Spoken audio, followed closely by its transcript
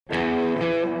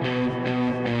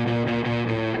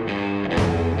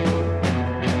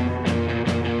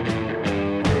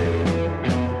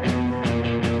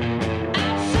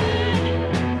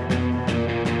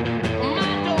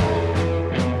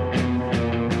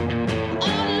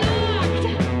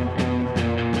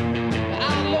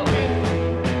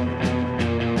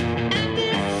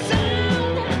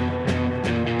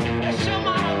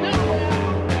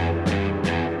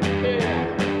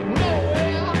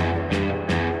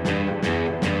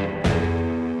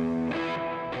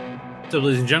So,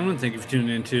 ladies and gentlemen, thank you for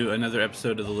tuning in to another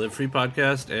episode of the Live Free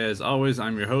Podcast. As always,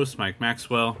 I'm your host, Mike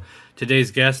Maxwell.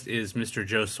 Today's guest is Mr.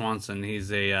 Joe Swanson. He's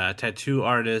a tattoo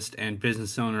artist and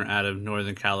business owner out of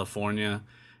Northern California.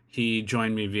 He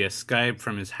joined me via Skype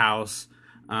from his house.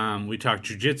 We talked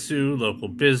jiu-jitsu, local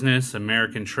business,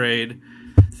 American trade,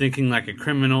 thinking like a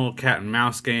criminal, cat and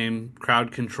mouse game,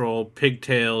 crowd control,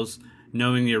 pigtails,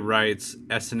 knowing your rights,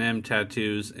 S&M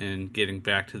tattoos, and getting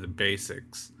back to the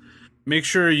basics. Make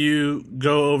sure you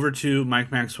go over to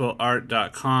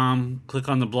MikeMaxwellArt.com, click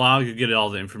on the blog, you'll get all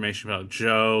the information about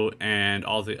Joe and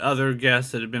all the other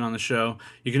guests that have been on the show.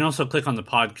 You can also click on the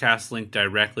podcast link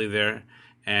directly there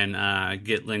and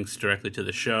get links directly to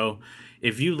the show.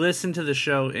 If you listen to the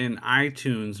show in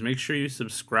iTunes, make sure you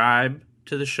subscribe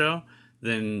to the show.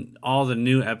 Then all the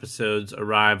new episodes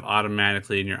arrive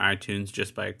automatically in your iTunes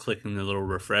just by clicking the little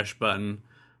refresh button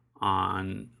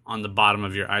on the bottom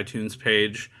of your iTunes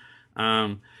page.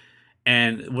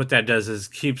 And what that does is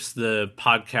keeps the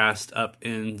podcast up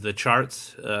in the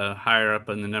charts, higher up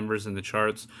in the numbers in the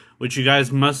charts, which you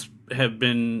guys must have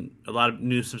been, a lot of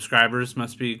new subscribers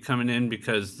must be coming in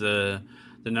because the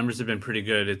numbers have been pretty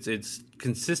good. It's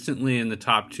consistently in the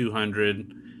top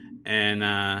 200,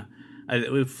 and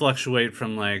we fluctuate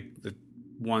from like the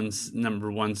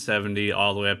number 170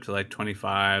 all the way up to like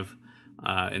 25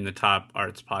 in the top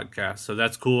arts podcast. So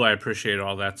that's cool. I appreciate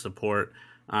all that support.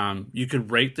 You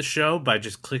could rate the show by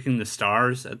just clicking the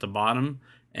stars at the bottom,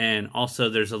 and also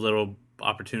there's a little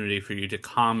opportunity for you to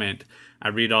comment. I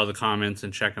read all the comments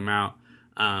and check them out.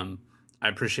 I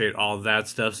appreciate all of that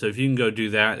stuff, so if you can go do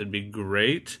that, it'd be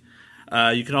great.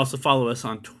 You can also follow us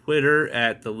on Twitter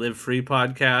at the Live Free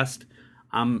Podcast.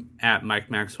 I'm at Mike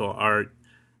Maxwell Art.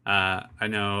 I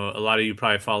know a lot of you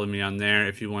probably follow me on there.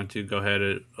 If you want to, go ahead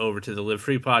over to the Live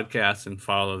Free Podcast and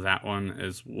follow that one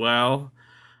as well.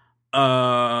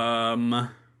 I'm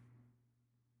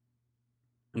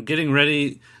getting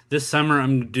ready. This summer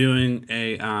I'm doing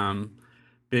a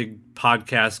big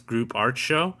podcast group art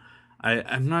show.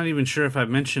 I'm not even sure if I've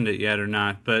mentioned it yet or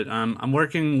not, but I'm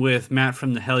working with Matt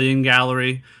from the Hellion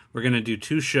Gallery. We're going to do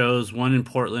 2 shows, one in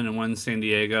Portland and one in San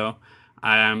Diego.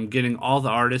 I'm getting all the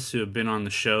artists who have been on the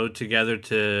show together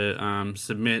to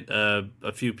submit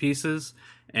a few pieces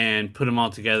and put them all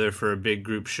together for a big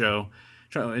group show.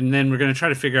 And then we're going to try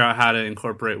to figure out how to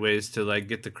incorporate ways to like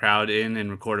get the crowd in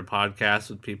and record a podcast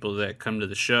with people that come to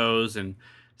the shows and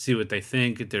see what they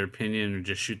think, get their opinion, or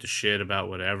just shoot the shit about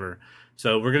whatever.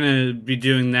 So we're going to be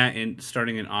doing that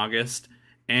starting in August.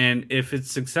 And if it's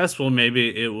successful,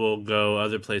 maybe it will go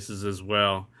other places as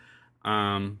well.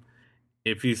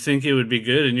 If you think it would be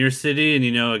good in your city and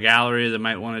you know a gallery that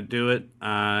might want to do it,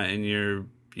 and you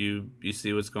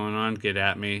see what's going on, get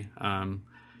at me.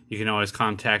 You can always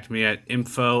contact me at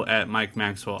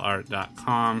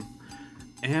info@MikeMaxwellArt.com.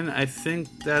 And I think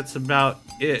that's about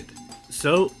it.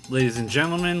 So, ladies and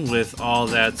gentlemen, with all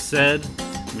that said,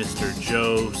 Mr.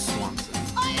 Joe Swanson.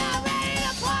 Are you ready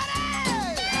to party?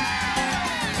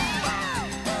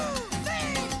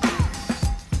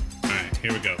 Alright,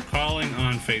 here we go. Calling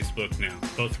on Facebook now.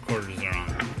 Both recorders are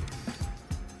on.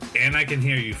 And I can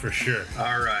hear you for sure.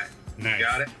 All right. Nice. You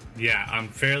got it? Yeah, I'm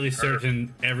fairly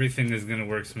certain everything is going to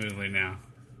work smoothly now.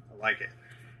 I like it.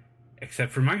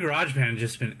 Except for my GarageBand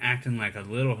just been acting like a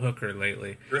little hooker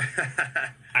lately.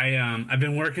 I've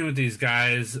been working with these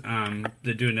guys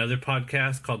that do another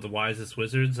podcast called The Wisest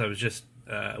Wizards. We just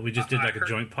did like a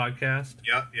joint podcast.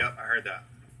 Yep, I heard that.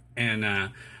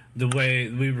 And the way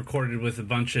we recorded with a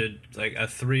bunch of like a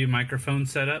 3 microphone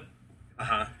setup.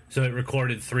 So it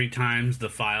recorded 3 times the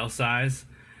file size.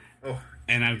 Oh.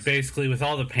 And I've basically, with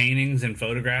all the paintings and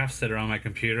photographs that are on my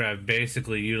computer, I've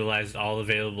basically utilized all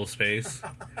available space.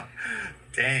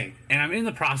 Dang. And I'm in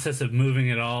the process of moving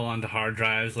it all onto hard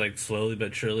drives, like slowly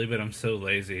but surely, but I'm so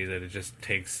lazy that it just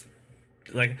takes...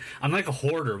 Like, I'm like a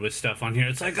hoarder with stuff on here.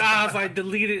 It's like, if I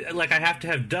delete it, like I have to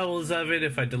have doubles of it.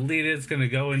 If I delete it, it's going to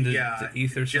go into the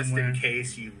ether somewhere. Just in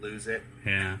case you lose it.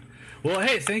 Yeah. Well,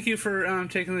 hey, thank you for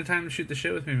taking the time to shoot the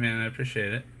show with me, man. I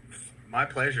appreciate it. My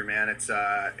pleasure, man. It's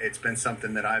been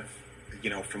something that I've,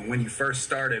 from when you first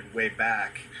started way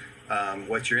back,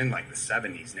 what you're in like the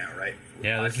 70s now, right?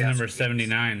 Yeah, this is number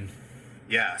 79.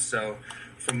 Yeah, so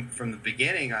from the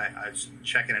beginning, I was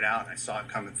checking it out, and I saw it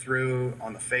coming through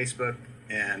on the Facebook,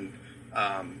 and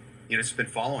just been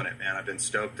following it, man. I've been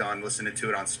stoked on listening to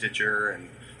it on Stitcher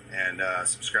and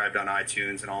subscribed on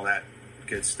iTunes and all that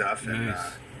good stuff.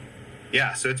 Nice.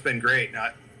 And so it's been great.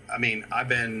 I mean, I've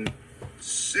been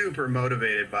super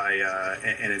motivated by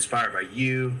and inspired by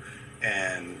you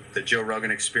and the Joe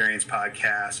Rogan Experience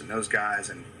podcast and those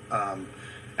guys and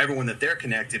everyone that they're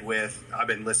connected with. I've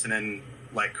been listening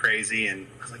like crazy, and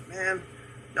I was like, man,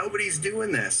 nobody's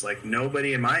doing this. Like,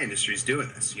 nobody in my industry is doing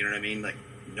this. You know what I mean? Like,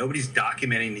 nobody's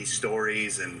documenting these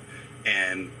stories and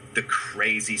the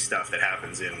crazy stuff that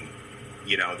happens in,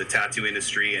 you know, the tattoo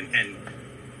industry and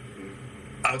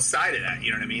outside of that.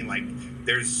 You know what I mean? Like,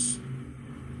 there's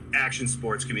action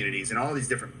sports communities and all these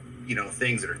different, you know,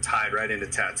 things that are tied right into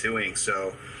tattooing.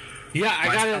 So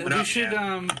yeah, we should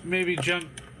maybe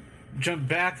jump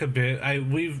back a bit.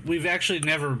 We've actually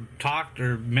never talked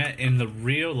or met in the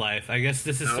real life. I guess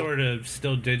this is sort of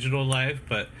still digital life,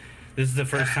 but this is the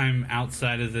first time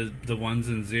outside of the ones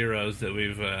and zeros that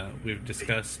we've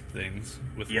discussed things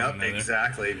with one another. Yep,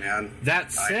 exactly, man.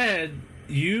 That said,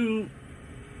 you,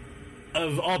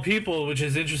 of all people, which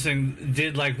is interesting,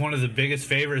 did like one of the biggest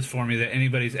favors for me that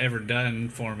anybody's ever done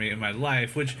for me in my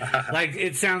life, which like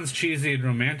it sounds cheesy and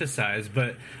romanticized,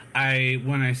 but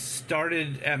when I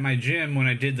started at my gym, when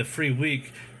I did the free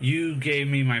week, you gave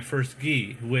me my first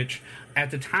gi, which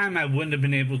at the time I wouldn't have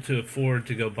been able to afford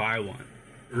to go buy one.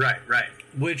 Right.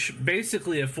 Which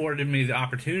basically afforded me the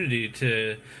opportunity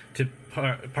to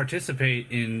participate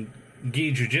in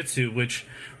gi jiu-jitsu, which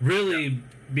really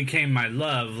became my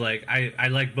love. Like I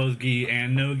like both gi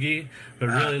and no gi, but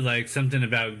really like something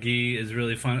about gi is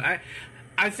really fun.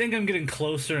 I think I'm getting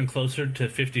closer and closer to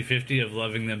 50-50 of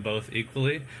loving them both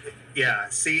equally. Yeah,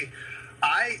 see,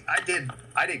 I did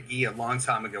gi a long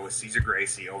time ago with Cesar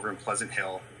Gracie over in Pleasant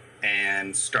Hill,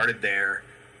 and started there.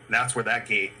 And that's where that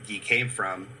gi came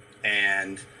from,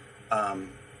 and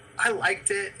I liked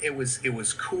it. It was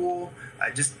cool.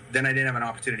 Then I didn't have an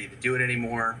opportunity to do it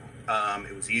anymore.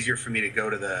 It was easier for me to go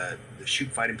to the shoot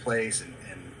fighting place and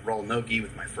roll no gi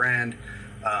with my friend.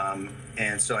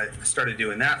 And so I started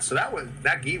doing that. So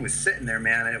that gi was sitting there,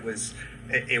 man. And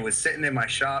it was sitting in my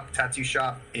tattoo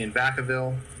shop in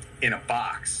Vacaville, in a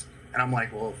box. And I'm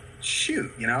like, well,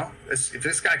 shoot, you know, if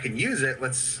this guy can use it,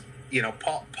 let's, you know,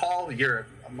 Paul, you're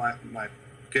my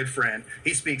good friend.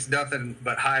 He speaks nothing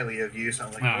but highly of you. So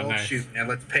I'm like, nice. Shoot, man,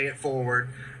 let's pay it forward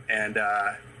and,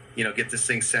 you know, get this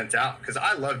thing sent out. Because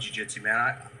I love jiu-jitsu,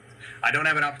 man. I don't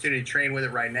have an opportunity to train with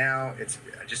it right now.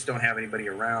 I just don't have anybody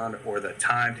around or the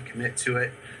time to commit to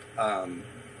it.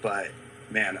 But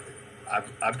man,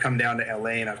 I've come down to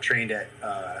LA and I've trained at.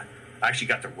 I actually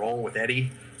got to roll with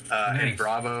Eddie at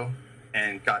Bravo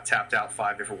and got tapped out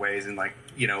 5 different ways in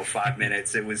 5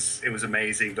 minutes. It was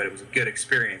amazing, but it was a good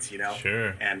experience, you know.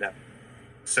 Sure. And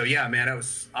so yeah, man,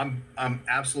 I'm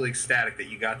absolutely ecstatic that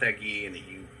you got that gi and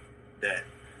that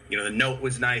the note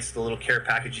was nice. The little care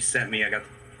package you sent me, I got the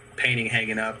painting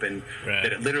hanging up, and that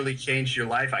it literally changed your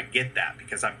life. I get that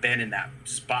because I've been in that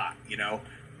spot, you know,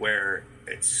 where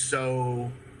it's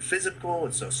so physical,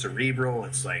 it's so cerebral,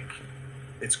 it's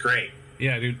great.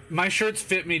 Yeah, dude, my shirts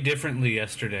fit me differently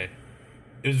yesterday.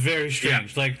 It was very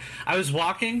strange. Yeah. Like, I was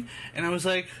walking and I was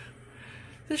like,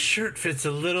 this shirt fits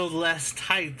a little less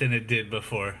tight than it did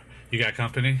before. You got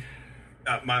company?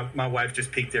 My wife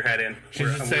just peeked her head in.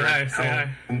 Say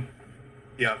hi.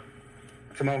 Yeah,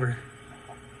 come over.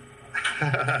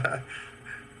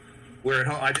 We're at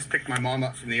home. I just picked my mom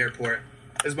up from the airport.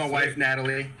 This is my wife,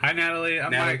 Natalie. Hi, Natalie.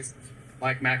 I'm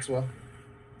Mike Maxwell.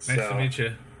 Nice to meet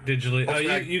you. Digitally. Oh,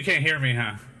 you can't hear me,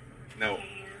 huh? No.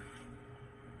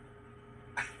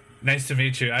 Nice to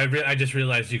meet you. I just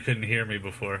realized you couldn't hear me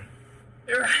before.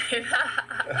 You're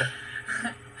right.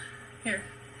 Here.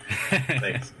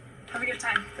 Thanks. Have a good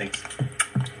time. Thanks.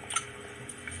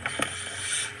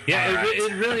 Yeah,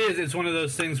 it really is. It's one of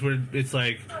those things where it's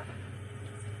like,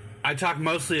 I talk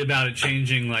mostly about it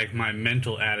changing like my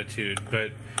mental attitude,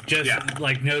 but just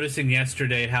like noticing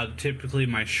yesterday how typically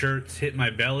my shirts hit my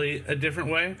belly a different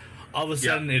way. All of a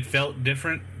sudden it felt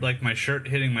different, like my shirt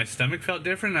hitting my stomach felt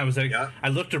different. I was like, I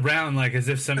looked around like as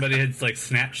if somebody had like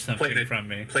snatched something from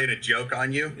me. Played a joke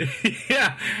on you?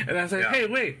 Yeah, and I was like, hey,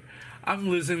 wait, I'm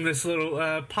losing this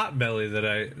little pot belly that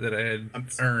I had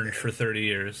earned for 30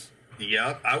 years.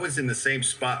 Yep, I was in the same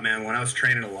spot, man. When I was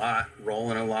training a lot,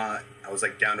 rolling a lot, I was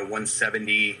like down to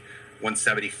 170,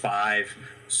 175,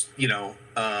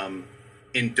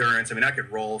 endurance. I mean, I could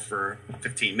roll for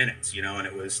 15 minutes, and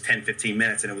it was 10, 15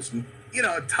 minutes, and it was,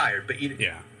 tired, but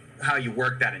how you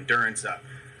work that endurance up.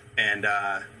 And,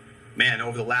 man,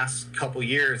 over the last couple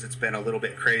years, it's been a little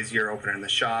bit crazier opening the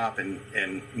shop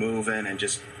and moving and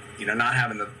just, not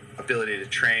having the ability to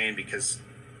train because,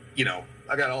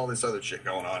 I got all this other shit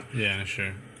going on. Yeah,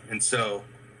 sure. And so,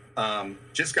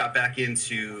 just got back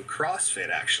into CrossFit,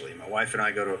 actually. My wife and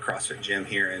I go to a CrossFit gym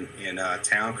here in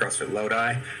town, CrossFit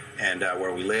Lodi, and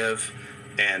where we live.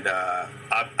 And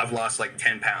I've lost like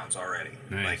 10 pounds already,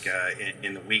 nice.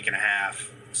 In the week and a half.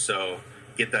 So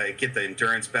get the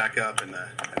endurance back up and the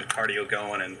cardio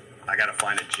going, and I got to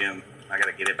find a gym I got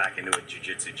to get it back into a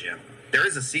jiu-jitsu gym. There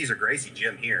is a Cesar Gracie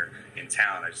gym here in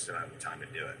town. I just don't have the time to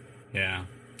do it. Yeah.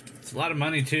 It's a lot of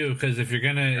money too, because if you're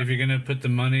gonna put the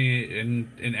money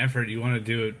in effort, you want to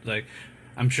do it like,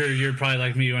 I'm sure you're probably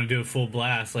like me. You want to do a full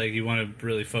blast, like you want to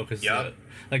really focus. Yep.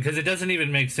 Like, because it doesn't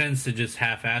even make sense to just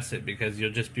half-ass it, because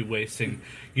you'll just be wasting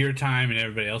your time and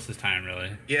everybody else's time,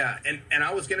 really. Yeah, and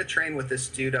I was gonna train with this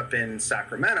dude up in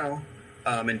Sacramento,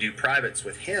 and do privates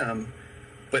with him,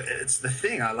 but it's the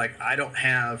thing. I don't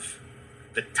have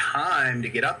the time to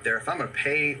get up there. If I'm gonna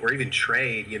pay or even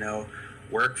trade,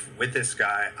 work with this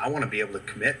guy, I want to be able to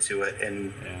commit to it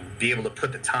and be able to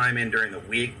put the time in during the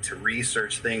week to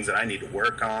research things that I need to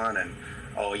work on. And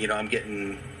I'm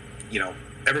getting,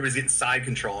 everybody's getting side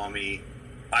control on me.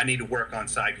 I need to work on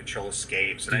side control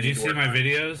escapes. And Did you see my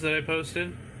videos that I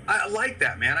posted? I like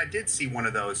that, man. I did see one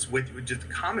of those with just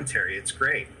commentary. It's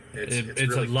great. It's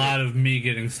really a lot of me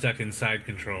getting stuck in side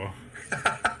control.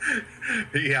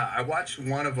 Yeah, I watched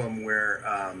one of them where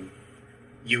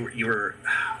you were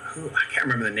I can't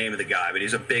remember the name of the guy, but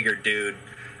he's a bigger dude,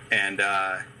 and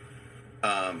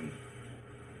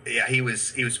he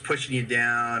was pushing you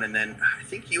down, and then I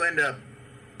think you end up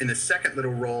in the second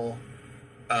little roll.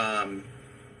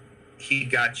 He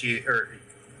got you, or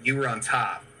you were on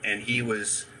top, and he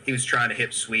was trying to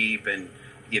hip sweep and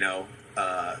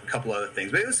a couple other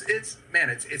things. But it's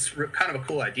kind of a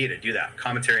cool idea to do that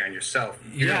commentary on yourself.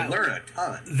 You're gonna learn a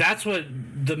ton. That's what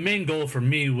the main goal for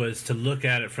me was, to look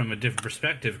at it from a different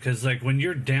perspective, because like when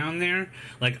you're down there,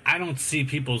 like I don't see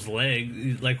people's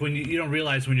leg. Like when you don't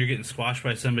realize when you're getting squashed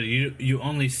by somebody, you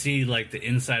only see like the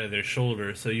inside of their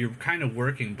shoulder, so you're kind of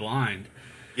working blind.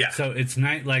 Yeah. So it's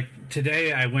night. Like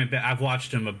today, I went back. I've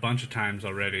watched him a bunch of times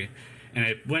already, and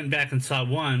I went back and saw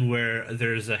one where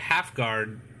there's a half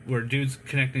guard where dude's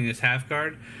connecting his half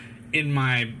guard. In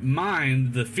my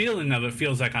mind, the feeling of it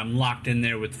feels like I'm locked in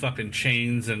there with fucking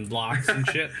chains and locks and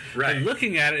shit. Right. But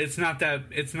looking at it, it's not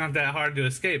that hard to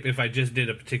escape if I just did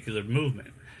a particular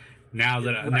movement. Now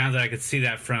that I could see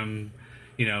that from,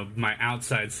 my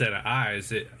outside set of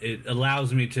eyes, it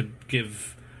allows me to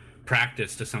give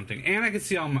practice to something, and I can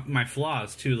see all my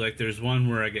flaws too. Like there's one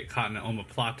where I get caught in an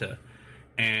omoplata,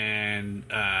 and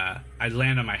I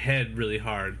land on my head really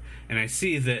hard, and I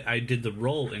see that I did the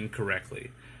roll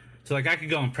incorrectly. So like I could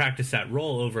go and practice that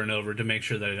roll over and over to make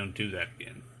sure that I don't do that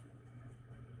again.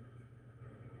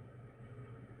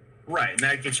 Right, and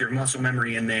that gets your muscle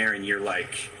memory in there, and you're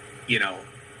like,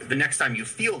 the next time you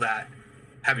feel that,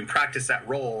 having practiced that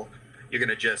roll, you're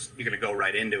gonna go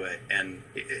right into it. And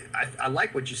I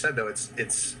like what you said though.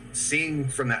 It's seeing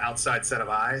from the outside set of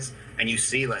eyes, and you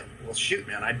see like, well, shoot,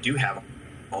 man, I do have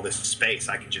all this space.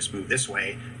 I can just move this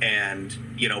way, and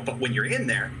but when you're in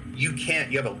there, you can't.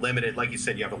 You have a limited, like you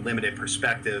said, you have a limited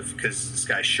perspective because this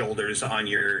guy's shoulders on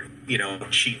your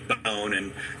cheekbone,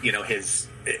 and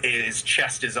his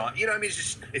chest is on.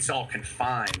 It's all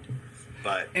confined.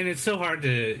 And it's so hard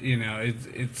to,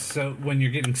 it's so, when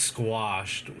you're getting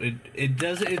squashed,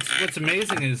 what's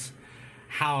amazing is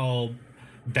how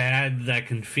bad that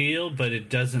can feel, but it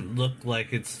doesn't look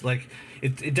like it's like,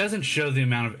 it doesn't show the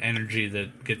amount of energy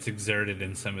that gets exerted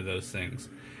in some of those things.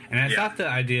 And I thought the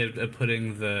idea of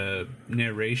putting the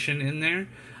narration in there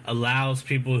allows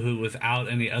people who, without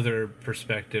any other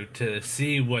perspective, to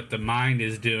see what the mind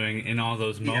is doing in all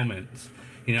those moments.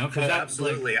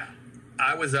 Absolutely.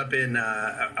 I was up in,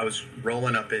 I was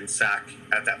rolling up in Sac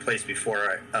at that place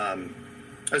before.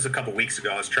 It was a couple weeks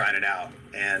ago. I was trying it out,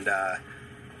 and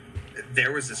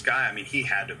there was this guy. I mean, he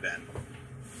had to have been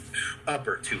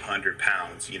upper 200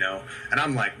 pounds, and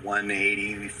I'm like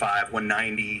 185,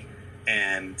 190,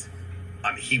 and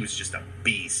I mean, he was just a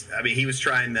beast. I mean, he was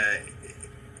trying to.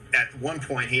 At one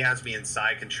point, he has me in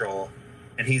side control,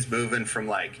 and he's moving from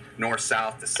like north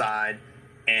south to side,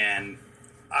 and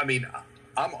I mean,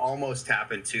 I'm almost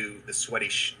tapping to the sweaty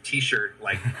t-shirt,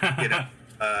 like,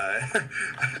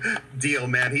 deal,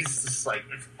 man. He's just like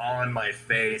on my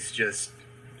face, just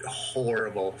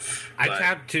horrible. I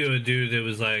tapped to a dude that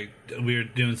was like, we were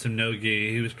doing some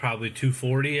no-gi. He was probably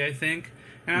 240, I think.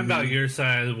 And I'm about your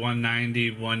size,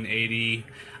 190, 180.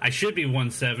 I should be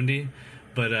 170,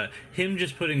 but him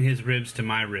just putting his ribs to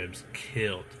my ribs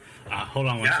killed. Hold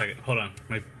on one second. Hold on.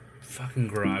 My fucking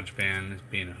garage band is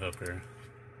being a hooker.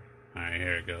 Alright,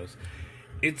 here it goes.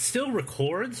 It still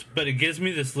records, but it gives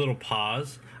me this little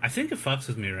pause. I think it fucks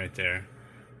with me right there.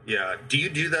 Yeah. Do you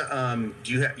do the,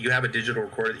 you have a digital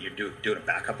recorder that you're doing a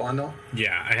backup on, though?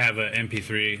 Yeah, I have an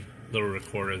MP3 little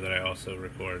recorder that I also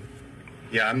record.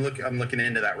 Yeah, I'm looking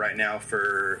into that right now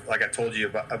for, like I told you,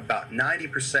 about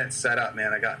 90% set up,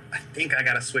 man. I think I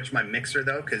got to switch my mixer,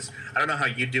 though, because I don't know how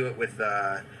you do it with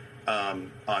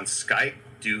on Skype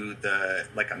do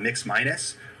a mix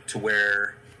minus to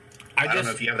where I don't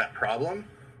know if you have that problem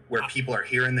where people are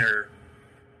hearing their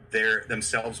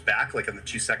themselves back like on the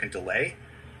 2-second delay,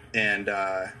 and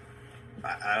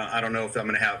I don't know if I'm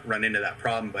going to run into that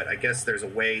problem, but I guess there's a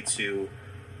way to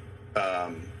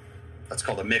that's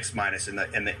called a mix minus, and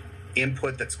the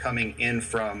input that's coming in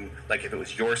from, like, if it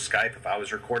was your Skype, if I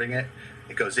was recording it,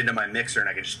 it goes into my mixer and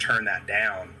I can just turn that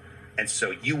down. And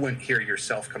so you wouldn't hear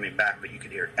yourself coming back, but you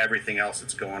could hear everything else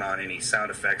that's going on, any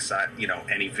sound effects,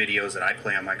 any videos that I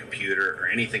play on my computer or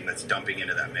anything that's dumping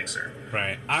into that mixer.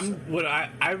 Right.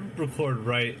 I record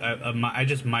I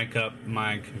just mic up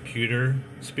my computer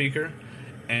speaker,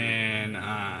 and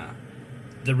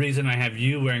the reason I have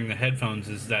you wearing the headphones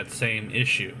is that same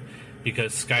issue,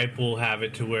 because Skype will have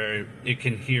it to where it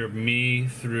can hear me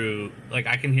through, like,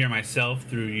 I can hear myself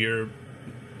through your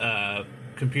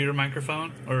computer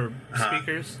microphone or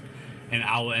speakers, and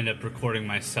I'll end up recording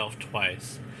myself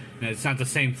twice. And it's not the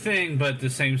same thing, but the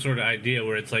same sort of idea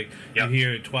where it's like you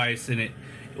hear it twice, and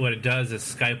what it does is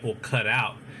Skype will cut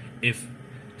out. If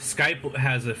Skype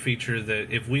has a feature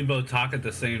that if we both talk at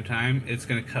the same time, it's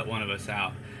going to cut one of us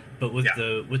out. But with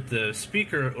the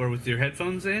speaker or with your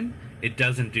headphones in, it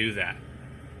doesn't do that.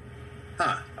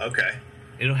 Okay.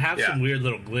 It'll have some weird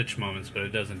little glitch moments, but it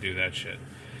doesn't do that shit.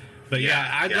 But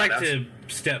I'd like to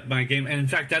step my game. And in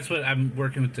fact, that's what I'm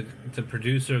working with the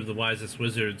producer of The Wisest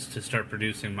Wizards to start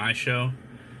producing my show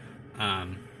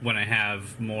when I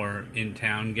have more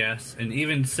in-town guests. And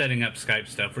even setting up Skype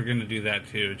stuff, we're going to do that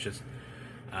too. It's just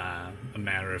a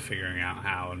matter of figuring out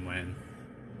how and when.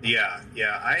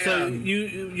 So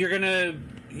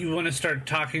you want to start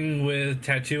talking with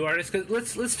tattoo artists? 'Cause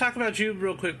let's talk about you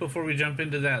real quick before we jump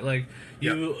into that. Like,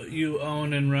 you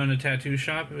own and run a tattoo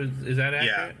shop. Is that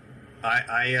accurate?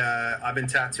 Yeah, I've been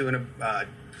tattooing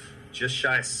just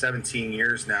shy of 17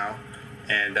 years now,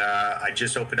 and I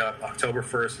just opened up October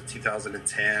 1st of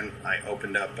 2010. I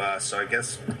opened up, so I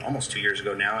guess almost 2 years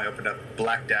ago now, I opened up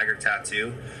Black Dagger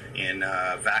Tattoo in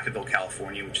Vacaville,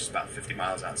 California, which is about 50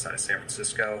 miles outside of San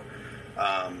Francisco.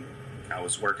 I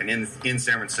was working in San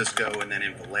Francisco and then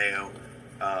in Vallejo,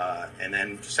 and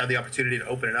then just had the opportunity to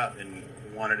open it up and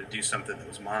wanted to do something that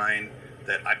was mine,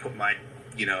 that I put my,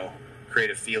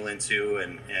 creative feel into,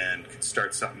 and could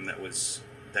start something that was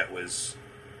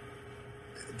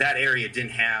that area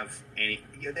didn't have any.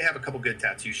 They have a couple good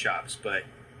tattoo shops, but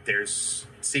there was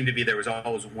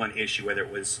always one issue, whether it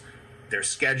was their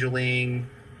scheduling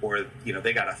or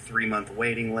they got a 3-month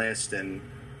waiting list. And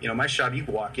my shop, you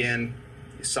can walk in,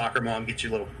 your soccer mom get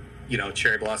your little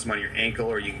cherry blossom on your ankle,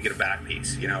 or you can get a back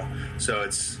piece. So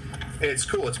it's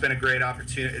cool. It's been a great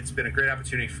opportunity. It's been a great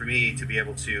opportunity for me to be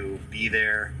able to be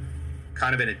there,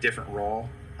 kind of in a different role.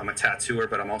 I'm a tattooer,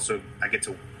 but I get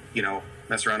to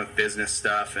mess around with business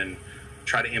stuff and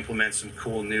try to implement some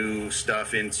cool new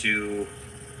stuff into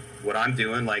what I'm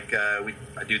doing. Like I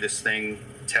do this thing,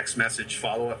 text message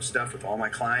follow-up stuff with all my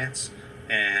clients,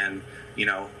 and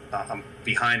I'm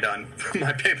behind on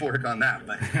my paperwork on that,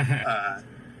 but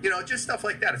just stuff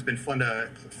like that. It's been fun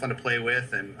to play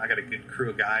with, and I got a good crew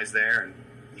of guys there. And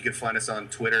you can find us on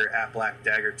Twitter at Black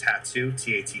Dagger Tattoo,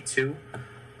 TAT2.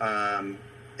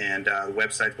 And the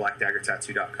website's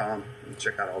blackdaggertattoo.com. You can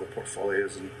check out all the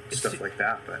portfolios and stuff like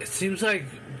that. But it seems like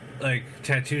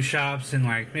tattoo shops and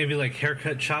maybe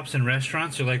haircut shops and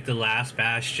restaurants are the last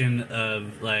bastion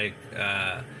of local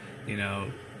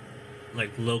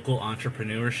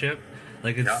entrepreneurship.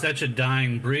 It's such a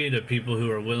dying breed of people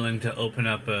who are willing to open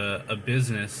up a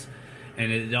business,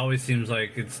 and it always seems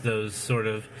like it's those sort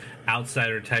of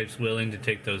outsider types willing to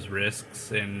take those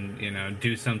risks and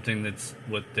do something that's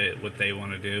what they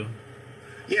want to do.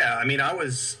 Yeah, I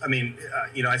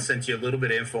sent you a little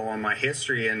bit of info on my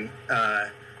history, and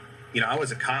I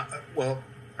was all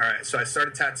right. So I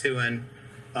started tattooing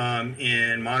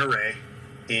in Monterey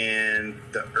in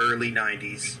the early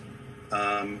 '90s,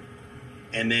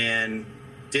 and then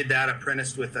did that.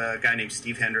 Apprenticed with a guy named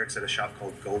Steve Hendricks at a shop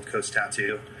called Gold Coast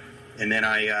Tattoo. And then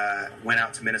I went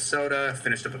out to Minnesota,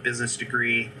 finished up a business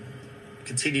degree,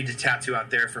 continued to tattoo out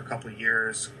there for a couple of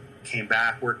years, came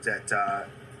back, worked at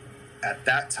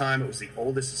that time, it was the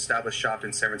oldest established shop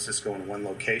in San Francisco in one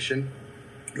location,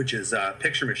 which is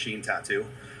Picture Machine Tattoo.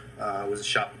 It was a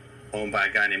shop owned by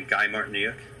a guy named Guy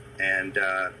Martiniuk, and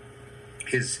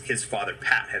his father,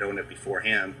 Pat, had owned it before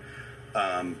him.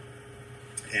 And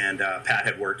Pat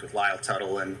had worked with Lyle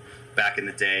Tuttle and back in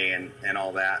the day and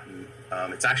all that, and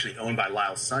it's actually owned by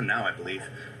Lyle's son now, I believe.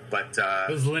 But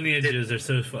those lineages are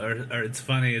so it's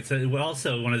funny. It's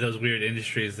also one of those weird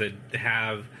industries that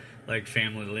have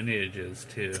family lineages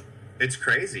too. It's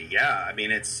crazy. Yeah. I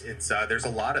mean, it's there's a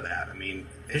lot of that. I mean,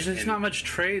 There's just not much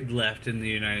trade left in the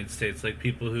United States. Like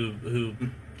people who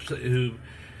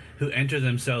enter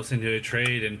themselves into a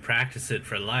trade and practice it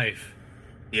for life.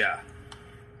 Yeah.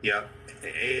 Yeah.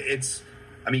 It's,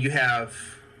 I mean, you have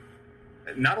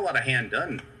not a lot of hand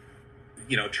done,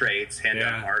 trades, hand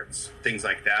done arts, things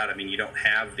like that. I mean, you don't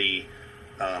have the,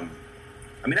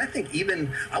 I mean, I think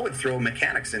even I would throw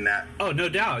mechanics in that. Oh, no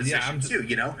doubt. Yeah, too.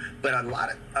 But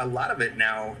a lot of it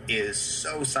now is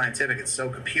so scientific. It's so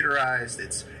computerized.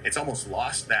 It's almost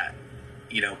lost that,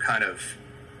 kind of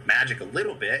magic a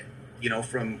little bit.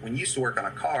 From when you used to work on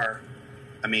a car.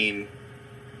 I mean,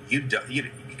 you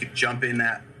could jump in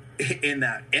that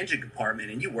engine compartment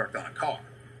and you worked on a car.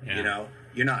 Yeah.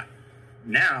 You're not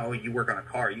now. You work on a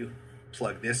car. You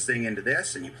plug this thing into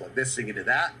this and you plug this thing into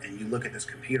that and you look at this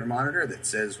computer monitor that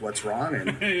says what's wrong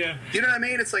and yeah. You know what I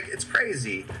mean? It's like, it's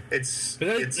crazy. It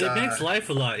makes life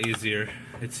a lot easier,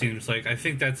 it seems like. I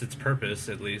think that's its purpose,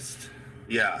 at least.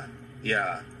 Yeah.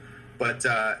 But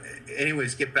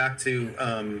anyways, get back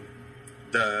to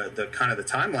the kind of the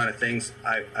timeline of things.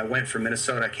 I went from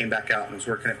Minnesota, I came back out and was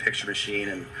working at Picture Machine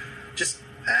and just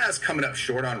I was coming up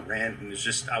short on rent and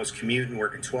I was commuting,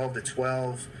 working 12 to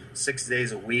 12, 6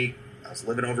 days a week. I was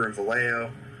living over in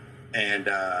Vallejo, and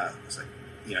I was like,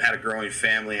 had a growing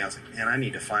family. I was like, man, I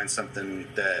need to find something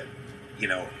that,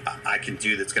 I can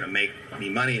do that's going to make me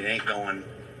money and ain't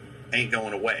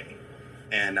going away.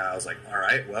 And I was like, all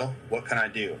right, well, what can I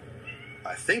do?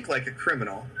 I think like a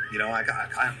criminal.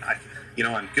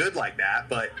 I'm good like that,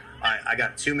 but I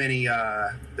got too many.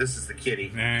 This is the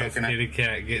kitty. Nice kitty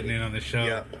cat getting in on the show.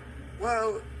 Yeah.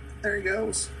 Well, there he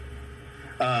goes.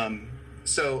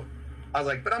 So I was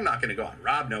like, but I'm not going to go out and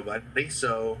rob nobody.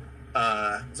 So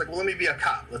I was like, well, let me be a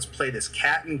cop. Let's play this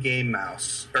cat and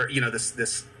mouse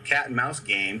cat and mouse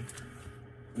game.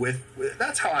 With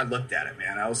that's how I looked at it,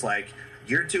 man. I was like,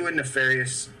 you're doing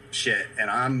nefarious shit, and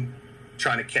I'm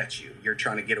trying to catch you. You're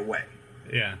trying to get away.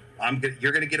 Yeah.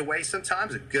 You're going to get away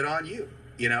sometimes, and good on you.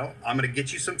 I'm going to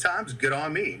get you sometimes, good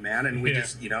on me, man. And we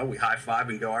just, we high five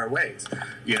and go our ways.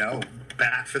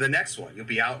 Back for the next one. You'll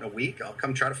be out in a week. I'll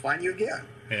come try to find you again.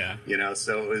 Yeah.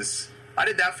 So it was. I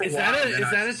did that for a while.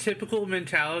 Is that a typical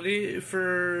mentality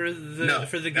for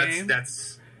the game?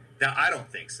 I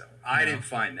don't think so. I didn't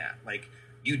find that. Like,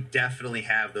 you definitely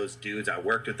have those dudes. I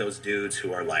worked with those dudes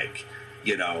who are like,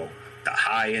 the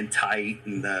high and tight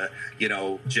and the,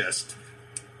 just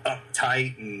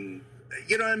uptight and,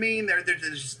 you know what I mean? They're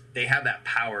just, they have that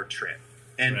power trip.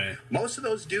 And most of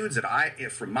those dudes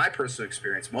from my personal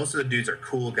experience, most of the dudes are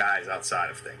cool guys outside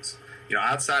of things.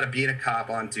 Outside of being a cop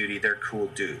on duty, they're cool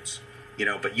dudes.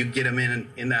 But you get them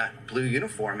in that blue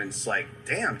uniform, and it's like,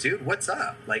 damn, dude, what's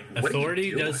up? Like, what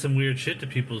authority does some weird shit to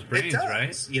people's brains,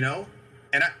 right?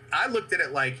 And I looked at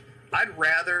it like, I'd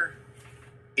rather,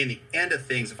 in the end of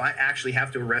things, if I actually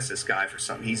have to arrest this guy for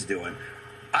something he's doing,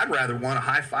 I'd rather want to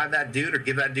high five that dude or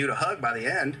give that dude a hug by the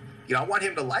end. I want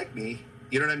him to like me.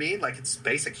 You know what I mean? Like, it's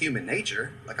basic human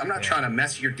nature. Like, I'm not trying to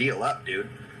mess your deal up, dude.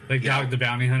 Like Dog the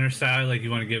Bounty Hunter style, like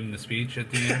you want to give him the speech at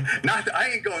the end? I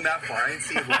ain't going that far. I ain't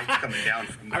seeing lights coming down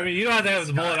from I mean, you don't have to have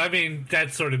the bullet. I mean,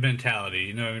 that sort of mentality.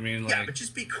 You know what I mean? Like, yeah, but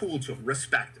just be cool to him.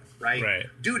 Respect him, right? Right.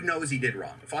 Dude knows he did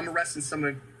wrong. If I'm arresting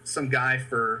some guy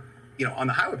for, on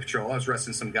the highway patrol, I was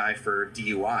arresting some guy for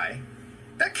DUI.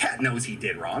 That cat knows he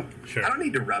did wrong. Sure. I don't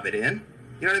need to rub it in.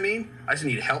 You know what I mean? I just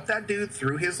need to help that dude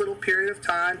through his little period of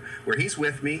time where he's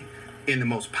with me in the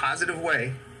most positive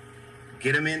way.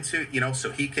 Get him into,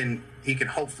 so he can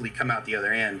hopefully come out the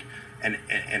other end and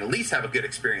at least have a good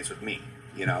experience with me,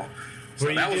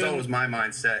 So that was always my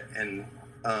mindset. And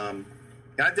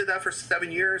I did that for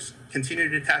 7 years, continued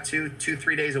to tattoo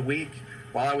 2-3 days a week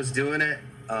while I was doing it.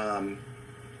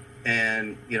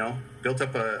 And, built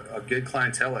up a good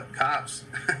clientele at Cops.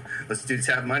 Those dudes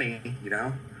have money,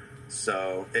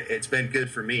 So it's been good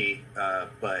for me.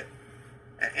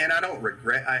 And I don't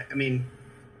regret, I mean,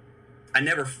 I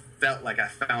never felt like I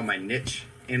found my niche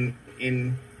in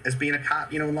as being a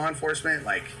cop, in law enforcement.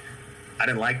 Like, I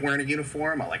didn't like wearing a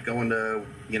uniform. I like going to,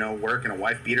 work in a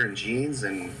wife beater and jeans,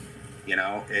 and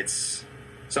it's.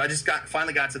 So I just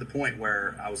finally got to the point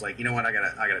where I was like, you know what, I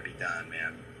gotta be done,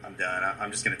 man. I'm done. I'm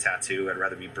just gonna tattoo. I'd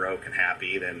rather be broke and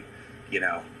happy than,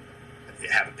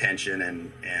 have a pension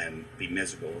and be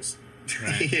miserable.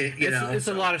 Right. It's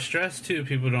a lot of stress too.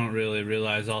 People don't really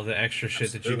realize all the extra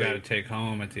shit that you got to take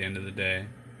home at the end of the day.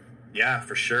 Yeah,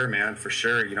 for sure, man. For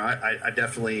sure. I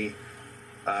definitely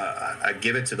I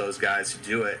give it to those guys who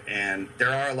do it, and there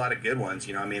are a lot of good ones.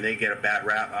 They get a bad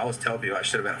rap. I always tell people I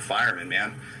should have been a fireman,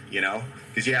 man.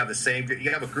 Because you have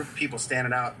a group of people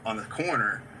standing out on the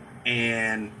corner,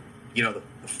 and the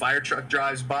fire truck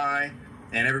drives by,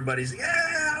 and everybody's,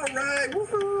 yeah, all right,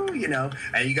 woohoo,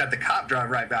 and you got the cop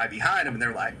driving right by behind them, and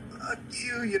they're like, fuck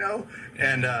you,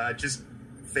 and just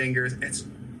fingers.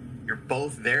 You're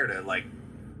both there to, like,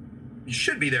 you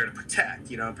should be there to protect,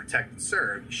 protect and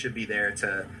serve. You should be there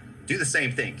to do the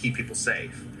same thing, keep people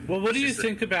safe. Well, what do you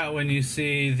think about when you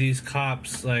see these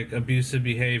cops, like, abusive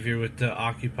behavior with the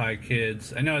Occupy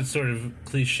kids? I know it's sort of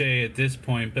cliche at this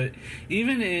point, but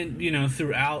even in,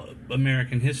 throughout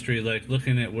American history, like,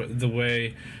 looking at the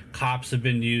way cops have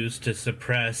been used to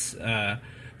suppress,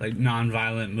 like,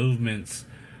 nonviolent movements,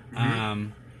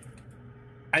 I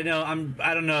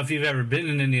don't know if you've ever been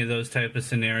in any of those type of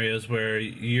scenarios where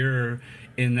you're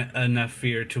in enough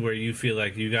fear to where you feel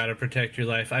like you got to protect your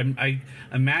life. I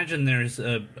imagine there's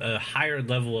a higher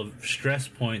level of stress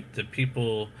point that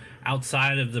people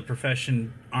outside of the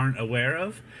profession aren't aware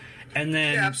of. And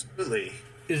then, yeah, absolutely.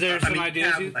 Is there some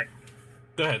ideas?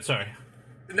 Go ahead. Sorry.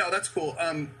 No, that's cool.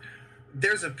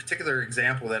 There's a particular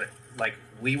example that, like,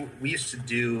 we used to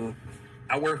do.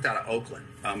 I worked out of Oakland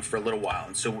for a little while,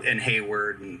 and so in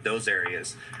Hayward and those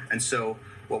areas. And so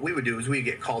what we would do is we'd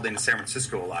get called into San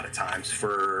Francisco a lot of times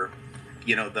for,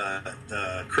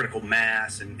 the critical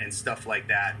mass and stuff like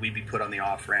that. We'd be put on the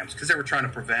off ramps because they were trying to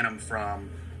prevent them from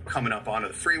coming up onto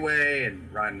the freeway and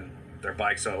riding their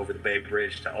bikes over the Bay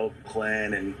Bridge to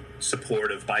Oakland and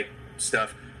supportive bike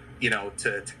stuff,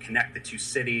 to connect the two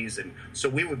cities. And so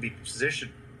we would be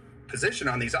positioned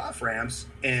on these off ramps,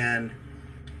 and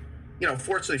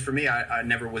fortunately for me, I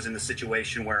never was in the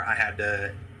situation where I had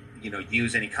to,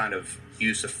 use any kind of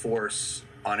use of force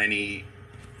on anybody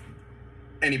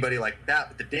like that.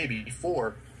 But the day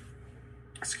before,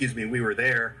 we were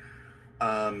there.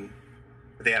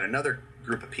 They had another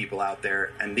group of people out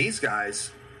there, and these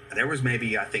guys, there was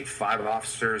maybe, I think, 5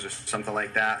 officers or something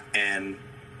like that, and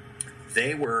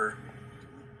they were,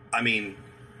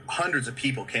 hundreds of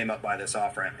people came up by this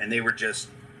off ramp, and they were just,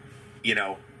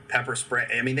 pepper spray.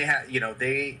 I mean, they had,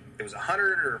 it was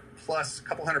 100 or plus, a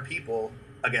couple hundred people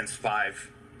against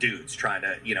 5 dudes trying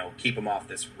to, keep them off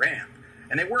this ramp.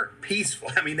 And they weren't peaceful.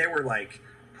 I mean, they were like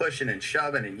pushing and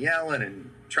shoving and yelling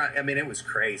and trying. I mean, it was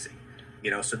crazy,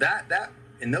 so that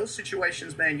in those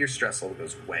situations, man, your stress level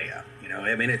goes way up, you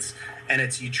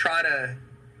try to,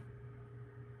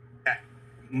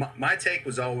 my take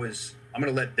was always, I'm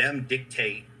going to let them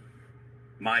dictate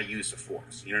my use of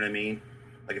force. You know what I mean?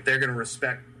 Like, if they're going to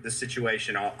respect the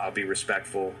situation, I'll be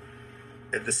respectful.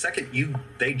 The second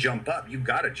they jump up, you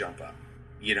got to jump up,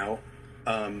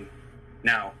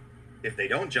 Now, if they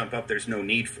don't jump up, there's no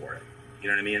need for it. You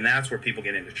know what I mean? And that's where people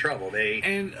get into trouble.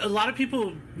 And a lot of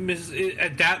people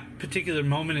at that particular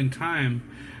moment in time.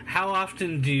 How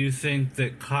often do you think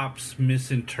that cops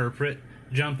misinterpret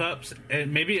jump ups?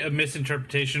 And maybe a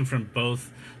misinterpretation from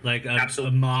both, like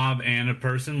a mob and a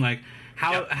person. Like,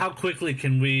 how quickly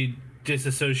can we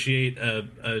disassociate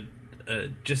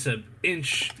just an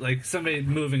inch, like somebody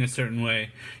moving a certain way?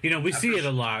 We see it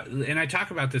a lot, and I talk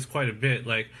about this quite a bit,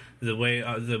 like the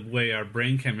way our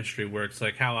brain chemistry works.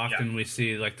 Like, how often we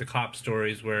see, like, the cop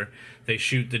stories where they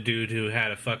shoot the dude who had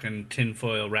a fucking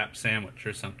tinfoil wrap sandwich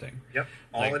or something. Yep.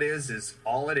 All it is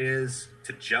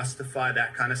to justify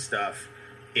that kind of stuff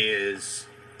is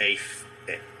a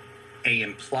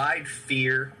implied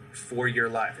fear for your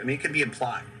life. I mean, it can be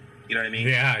implied. You know what I mean?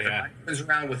 Yeah, if a guy goes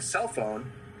around with a cell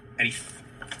phone and he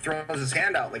throws his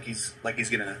hand out like he's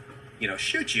gonna,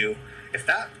 shoot you. If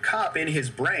that cop in his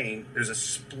brain, there's a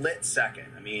split second.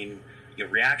 I mean,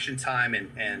 reaction time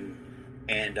and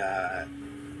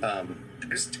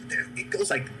it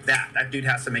goes like that. That dude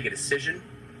has to make a decision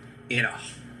in a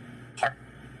heart.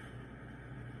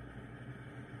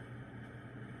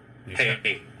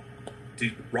 Hey,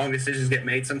 do wrong decisions get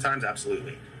made sometimes?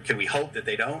 Absolutely. Can we hope that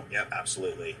they don't? Yeah,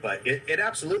 absolutely. But it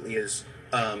absolutely is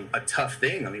a tough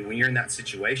thing. I mean, when you're in that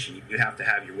situation, you have to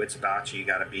have your wits about you. You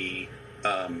got to be,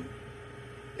 you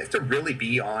have to really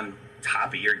be on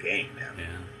top of your game, man.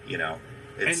 Yeah.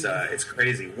 It's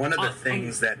crazy. One of the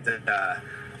things that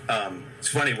it's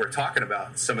funny, we're talking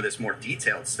about some of this more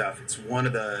detailed stuff. It's one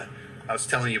of I was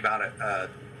telling you about it,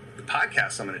 the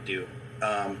podcast I'm going to do.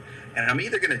 And I'm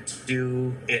either going to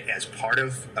do it as part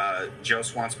of Joe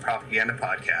Swan's Propaganda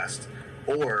podcast,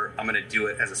 or I'm going to do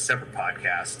it as a separate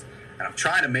podcast. And I'm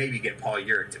trying to maybe get Paul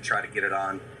Urick to try to get it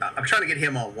on. I'm trying to get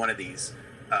him on one of these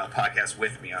podcasts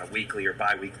with me on a weekly or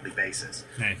bi-weekly basis.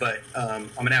 Nice. But I'm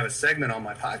going to have a segment on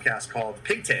my podcast called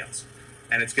Pigtails.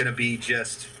 And it's going to be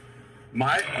just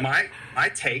my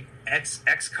take,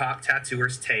 ex-cop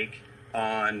tattooer's take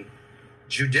on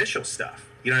judicial stuff.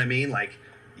 You know what I mean? Like,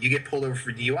 you get pulled over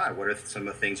for DUI, what are some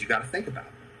of the things you got to think about?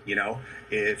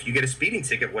 If you get a speeding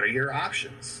ticket, what are your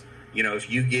options? You know, if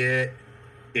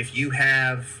you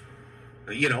have,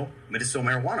 you know, medicinal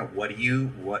marijuana,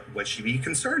 what should you be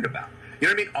concerned about? You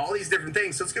know what I mean? All these different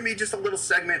things. So it's going to be just a little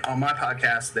segment on my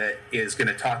podcast that is going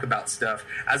to talk about stuff.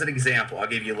 As an example, I'll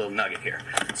give you a little nugget here.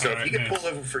 So if you get pulled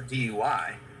over for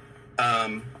DUI,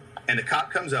 and the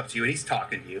cop comes up to you and he's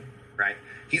talking to you, right?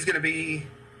 He's going to be,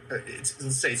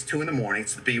 let's say it's 2 a.m.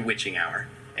 It's the bewitching hour,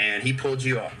 and he pulled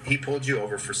you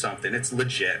over for something. It's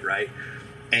legit, right?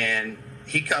 And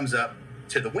he comes up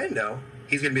to the window.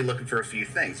 He's going to be looking for a few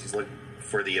things. He's looking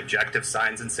for the objective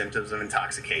signs and symptoms of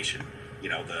intoxication. You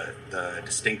know, the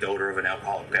distinct odor of an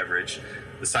alcoholic beverage.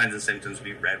 The signs and symptoms would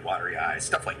be red, watery eyes,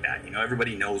 stuff like that. You know,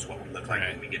 everybody knows what we look like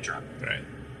when we get drunk. Right.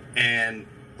 And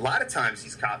a lot of times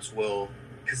these cops will,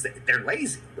 because they're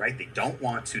lazy, right? They don't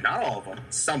want to, not all of them,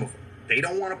 some of them. They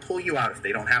don't want to pull you out if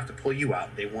they don't have to pull you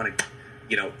out. They want to,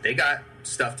 you know, they got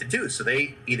stuff to do. So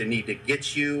they either need to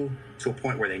get you to a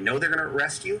point where they know they're going to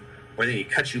arrest you, or they need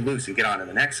to cut you loose and get on to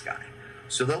the next guy.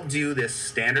 So they'll do this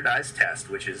standardized test,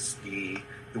 which is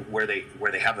where they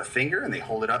have a finger and they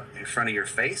hold it up in front of your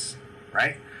face,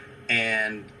 right?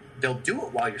 And they'll do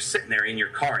it while you're sitting there in your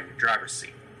car in your driver's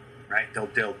seat, right?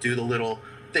 They'll do the little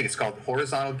thing. It's called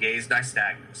horizontal gaze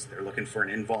nystagmus. They're looking for an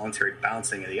involuntary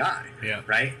bouncing of the eye,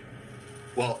 right?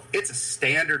 Well, it's a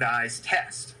standardized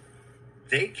test.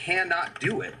 They cannot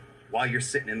do it while you're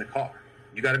sitting in the car.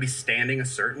 You got to be standing a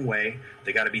certain way.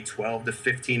 They got to be 12 to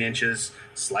 15 inches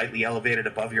slightly elevated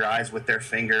above your eyes with their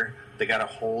finger. They got to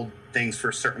hold things for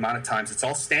a certain amount of times. It's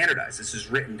all standardized. This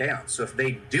is written down. So if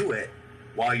they do it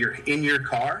while you're in your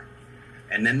car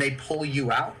and then they pull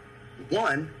you out,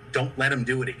 one, don't let them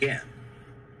do it again,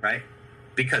 right?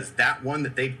 Because that one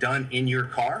that they've done in your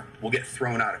car will get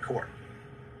thrown out of court.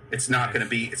 It's not going to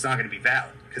be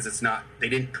valid because they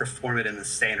didn't perform it in the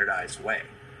standardized way,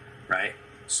 right?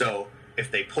 So if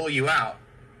they pull you out,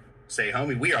 say,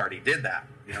 homie, we already did that.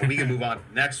 You know, we can move on to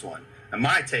the next one. And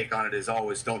my take on it is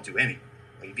always don't do anything.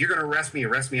 Like, if you're going to arrest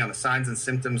me on the signs and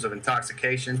symptoms of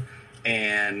intoxication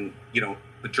and, you know,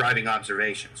 the driving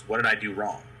observations. What did I do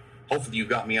wrong? Hopefully you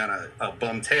got me on a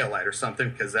bum taillight or something,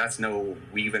 because that's no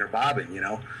weaving or bobbing, you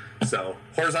know? So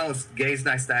horizontal gaze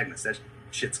nystagmus, that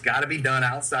shit's got to be done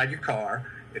outside your car.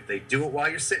 If they do it while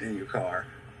you're sitting in your car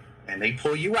and they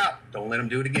pull you out, don't let them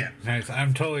do it again. Nice.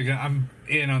 I'm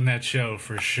in on that show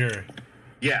for sure.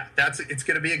 Yeah, it's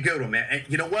going to be a good one, man. And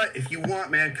you know what? If you want,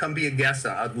 man, come be a guest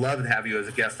on. I'd love to have you as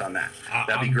a guest on that.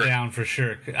 That'd be great. I'm down for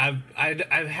sure.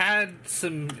 I've had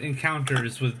some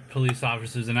encounters with police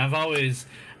officers, and I've always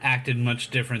acted much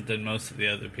different than most of the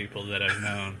other people that I've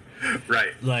known.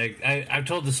 Right. Like I've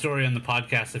told the story on the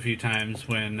podcast a few times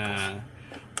when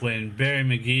Barry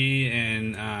McGee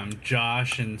and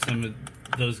Josh and some of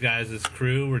those guys'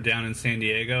 crew were down in San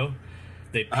Diego.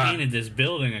 They painted this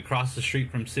building across the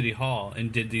street from City Hall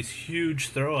and did these huge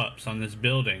throw-ups on this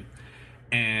building.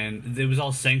 And it was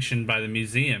all sanctioned by the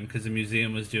museum because the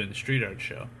museum was doing the street art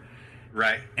show.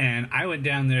 Right. And I went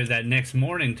down there that next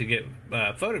morning to get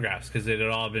photographs because it had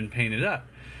all been painted up.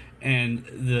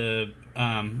 And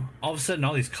all of a sudden,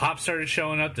 all these cops started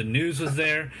showing up. The news was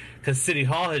there because City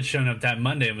Hall had shown up that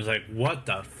Monday and was like, what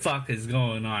the fuck is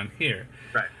going on here?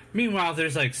 Right. Meanwhile,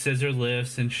 there's like scissor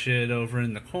lifts and shit over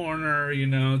in the corner, you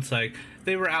know. It's like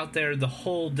they were out there the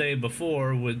whole day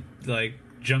before with like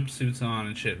jumpsuits on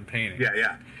and shit and painting. Yeah,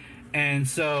 yeah. And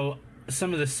so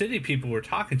some of the city people were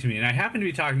talking to me, and I happened to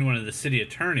be talking to one of the city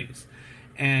attorneys.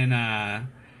 And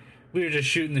we were just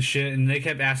shooting the shit, and they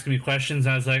kept asking me questions.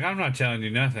 I was like, I'm not telling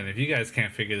you nothing. If you guys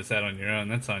can't figure this out on your own,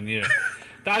 that's on you.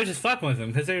 But I was just fucking with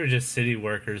them because they were just city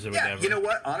workers or whatever. You know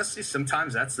what? Honestly,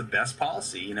 sometimes that's the best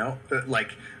policy, you know?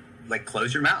 Like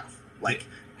close your mouth. Like,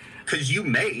 because you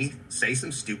may say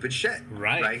some stupid shit.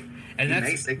 Right. And you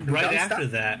that's right after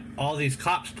that, all these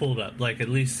cops pulled up, like at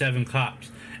least 7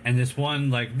 cops. And this one,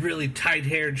 like, really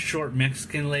tight-haired, short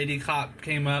Mexican lady cop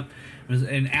came up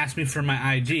and asked me for my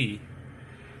ID.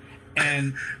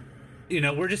 And, you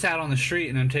know, we're just out on the street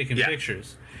and I'm taking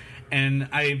pictures. And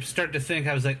I start to think,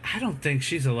 I was like, I don't think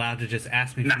she's allowed to just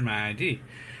ask me for my ID.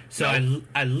 So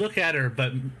I look at her,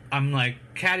 but I'm like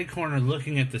catty corner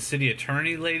looking at the city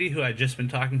attorney lady who I'd just been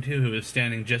talking to, who was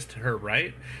standing just to her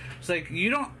right. It's like,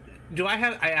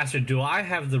 I asked her, do I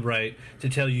have the right to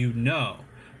tell you no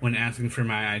when asking for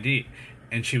my ID?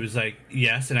 And she was like,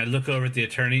 yes. And I look over at the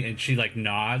attorney and she like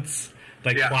nods,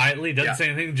 like quietly, doesn't say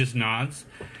anything, just nods.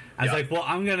 I was like, well,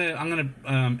 I'm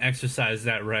gonna exercise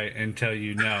that right and tell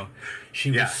you no.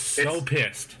 She was so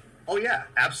pissed. Oh yeah,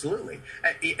 absolutely.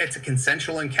 It's a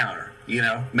consensual encounter. You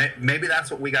know, maybe that's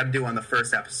what we got to do on the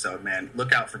first episode, man.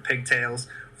 Look out for Pigtails.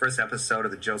 First episode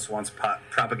of the Joe Swanson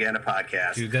Propaganda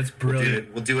Podcast. Dude, that's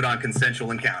brilliant. We'll do it on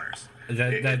consensual encounters.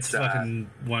 That's fucking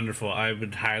wonderful. I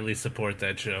would highly support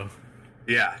that show.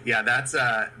 Yeah, that's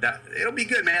that. It'll be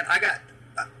good, man.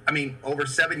 Over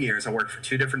 7 years, I worked for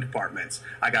 2 different departments.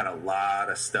 I got a lot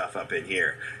of stuff up in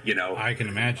here. I can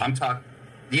imagine. I'm talking.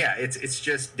 Yeah, it's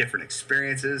just different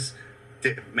experiences,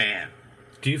 man.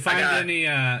 Do you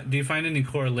find any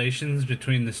correlations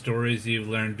between the stories you've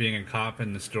learned being a cop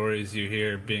and the stories you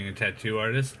hear being a tattoo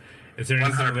artist? Is there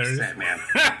any 100%, man.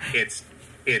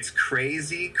 It's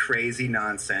crazy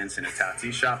nonsense in a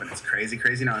tattoo shop, and it's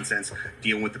crazy nonsense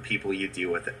dealing with the people you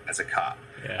deal with as a cop.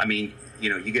 Yeah. I mean,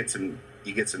 you get some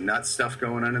nuts stuff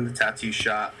going on in the tattoo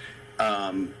shop,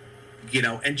 and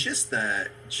just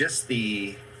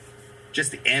the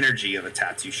energy of a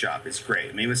tattoo shop is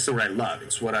great. I mean, it's what I love.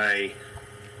 It's what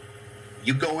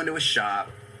you go into a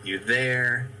shop, you're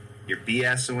there, you're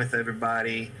BSing with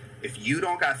everybody. If you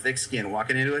don't got thick skin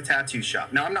walking into a tattoo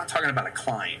shop, now I'm not talking about a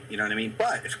client, you know what I mean?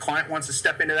 But if a client wants to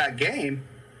step into that game,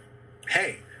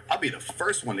 hey, I'll be the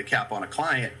first one to cap on a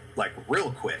client, like,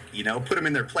 real quick, put them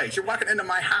in their place. You're walking into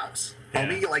my house,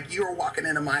 homie, like, you are walking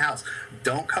into my house.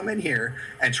 Don't come in here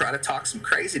and try to talk some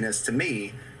craziness to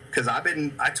me, because I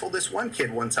told this one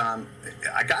kid one time,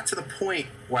 I got to the point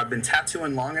where I've been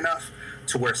tattooing long enough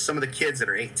to where some of the kids that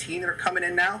are 18 that are coming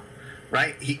in now,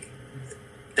 right,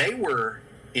 they were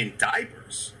in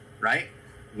diapers, right,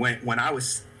 when I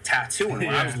was tattooing,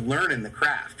 when I was learning the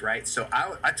craft, right? So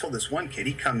I told this one kid,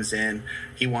 he comes in,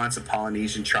 he wants a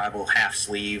Polynesian tribal half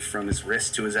sleeve from his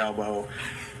wrist to his elbow,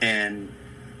 and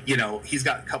he's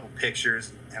got a couple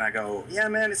pictures, and I go, yeah,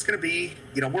 man, it's gonna be,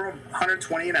 we're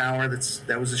 $120 an hour.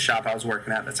 That was the shop I was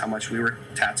working at. That's how much we were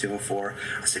tattooing for.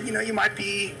 I said, you might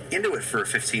be into it for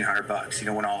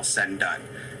 $1,500, when all is said and done.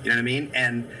 You know what I mean?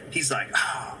 And he's like,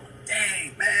 oh,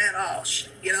 dang, man, oh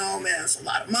shit, man, that's a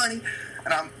lot of money.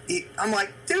 And I'm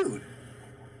like, dude,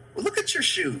 well, look at your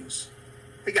shoes.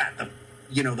 They got the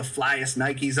flyest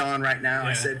Nikes on right now. Yeah.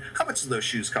 I said, how much do those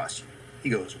shoes cost you? He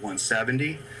goes,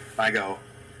 $170. I go,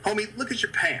 homie, look at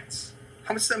your pants.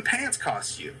 How much do them pants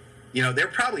cost you? They're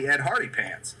probably Ed Hardy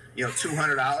pants,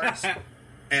 $200.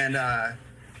 And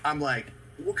I'm like,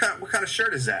 what kind of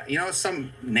shirt is that?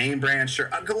 Some name brand shirt.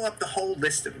 I'll go up the whole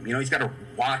list of them. He's got a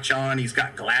watch on, he's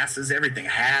got glasses, everything,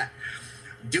 hat.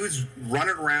 Dude's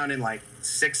running around in like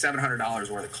 $600-700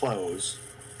 worth of clothes,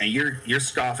 and you're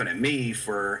scoffing at me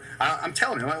for. I'm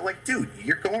telling him, I'm like, dude,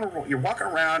 you're walking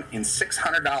around in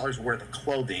 $600 worth of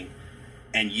clothing,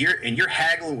 and you're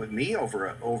haggling with me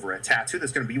over a tattoo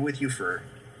that's going to be with you for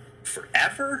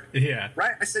forever. Yeah,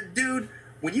 right. I said, dude,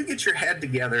 when you get your head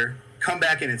together, come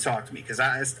back in and talk to me, because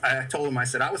I told him, I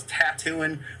said, I was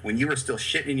tattooing when you were still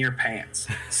shitting in your pants.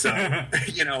 So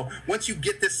once you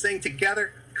get this thing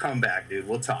together, come back, dude.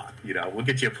 We'll talk. We'll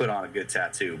get you put on a good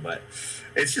tattoo. But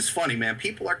it's just funny, man.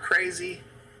 People are crazy.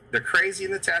 They're crazy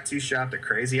in the tattoo shop. They're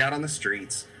crazy out on the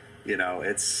streets.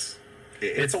 It's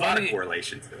a lot of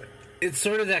correlation to it. It's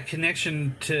sort of that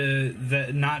connection to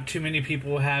the not too many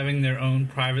people having their own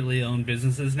privately owned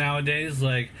businesses nowadays.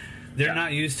 Like, they're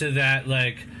not used to that,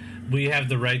 like, we have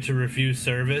the right to refuse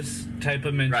service type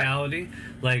of mentality.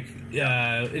 Right. Like,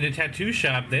 in a tattoo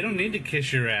shop, they don't need to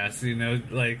kiss your ass,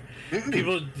 like,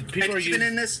 people are even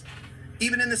in this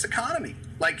economy.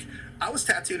 Like, I was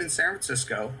tattooed in San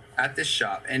Francisco at this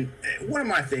shop, and one of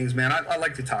my things, man, I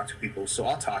like to talk to people, so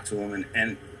I'll talk to them,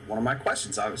 and one of my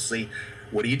questions, obviously,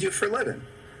 what do you do for a living?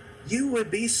 You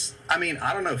would be, I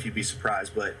don't know if you'd be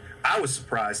surprised, but I was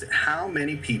surprised at how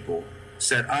many people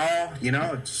said, oh,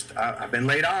 I've been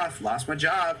laid off, lost my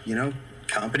job,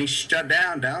 company shut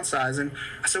down, downsizing.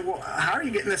 I said, well, how are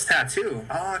you getting this tattoo?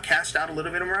 Oh, I cashed out a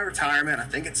little bit of my retirement. I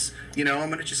think it's, I'm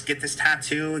going to just get this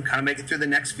tattoo and kind of make it through the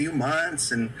next few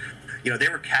months. And, they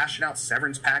were cashing out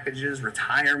severance packages,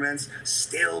 retirements,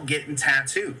 still getting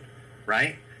tattooed,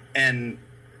 right? And,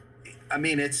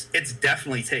 it's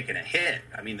definitely taken a hit.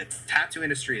 The tattoo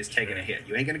industry is taking a hit.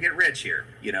 You ain't going to get rich here,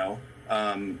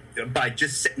 by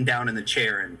just sitting down in the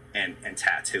chair and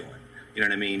tattooing. You know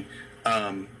what I mean?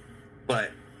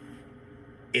 But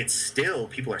it's still,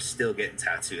 people are still getting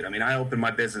tattooed. I opened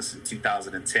my business in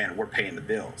 2010, and we're paying the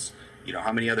bills.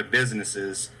 How many other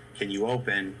businesses can you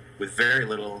open with very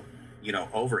little,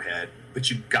 overhead? But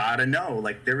you gotta know,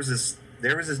 like, there was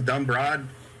this dumb broad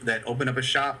that opened up a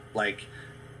shop, like,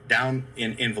 down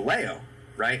in Vallejo,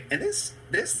 right? And this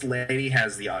lady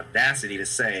has the audacity to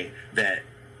say that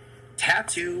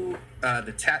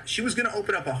she was going to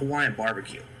open up a Hawaiian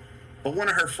barbecue, but one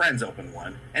of her friends opened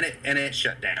one, and it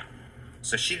shut down.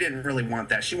 So she didn't really want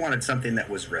that. She wanted something that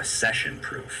was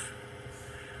recession-proof.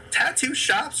 Tattoo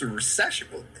shops are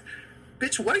recession-proof.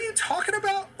 Bitch, what are you talking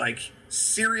about? Like,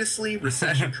 seriously,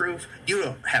 recession-proof? You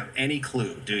don't have any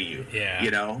clue, do you? Yeah.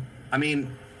 You know? I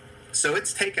mean, so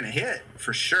it's taken a hit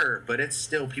for sure, but it's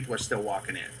still, people are still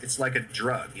walking in. It's like a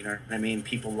drug, you know what I mean?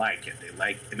 People like it.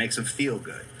 It makes them feel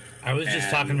good. I was just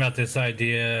talking about this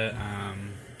idea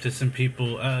to some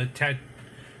people.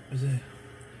 Was it?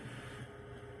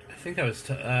 I think I was.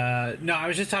 No, I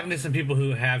was just talking to some people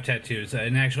who have tattoos.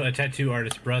 A tattoo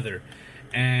artist brother,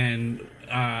 and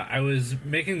I was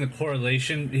making the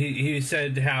correlation. He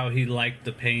said how he liked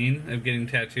the pain of getting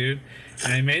tattooed,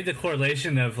 and I made the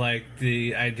correlation of like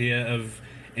the idea of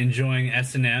enjoying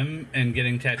S&M and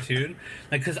getting tattooed,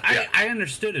 like because I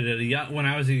understood it when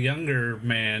I was a younger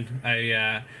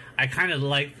man. I kind of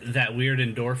liked that weird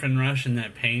endorphin rush and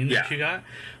that pain that you got,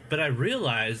 but I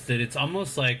realized that it's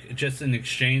almost like just an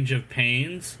exchange of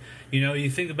pains. You know, you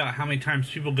think about how many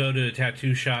times people go to a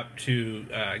tattoo shop to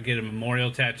get a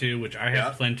memorial tattoo, which I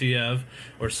have plenty of,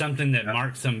 or something that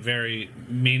marks some very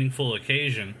meaningful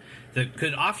occasion that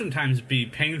could oftentimes be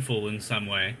painful in some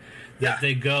way, that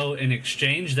they go and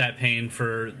exchange that pain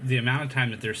for the amount of time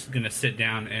that they're going to sit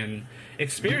down and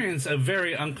experience a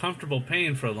very uncomfortable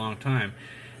pain for a long time.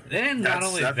 Then not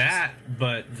only that,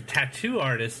 but the tattoo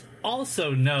artists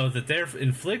also know that they're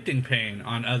inflicting pain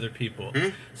on other people.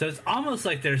 So it's almost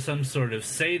like there's some sort of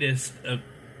sadist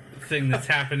thing that's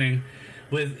happening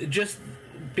with just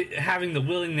having the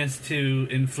willingness to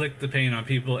inflict the pain on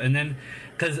people. And then,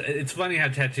 because it's funny how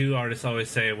tattoo artists always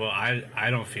say, well, I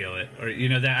don't feel it. Or, you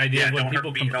know, that idea of when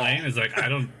people complain is like, I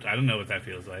don't know what that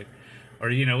feels like. Or,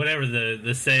 you know, whatever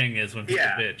the saying is when people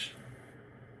bitch.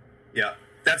 Yeah.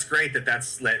 That's great.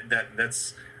 That's a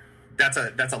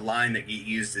line that you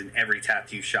used in every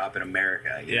tattoo shop in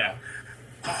America. You know?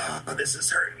 Oh, this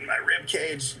is hurting my rib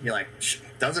cage. You're like,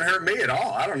 doesn't hurt me at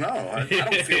all. I don't know. I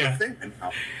don't feel a thing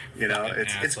now. You know,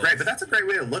 it's great. But that's a great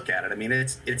way to look at it. I mean,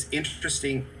 it's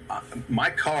interesting.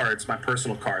 My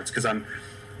personal cards, because I'm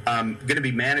going to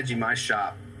be managing my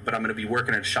shop, but I'm going to be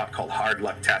working at a shop called Hard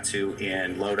Luck Tattoo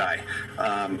in Lodi.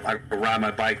 I ride my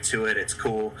bike to it. It's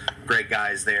cool. Great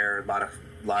guys there. A lot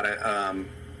of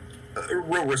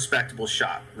real respectable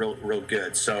shop, real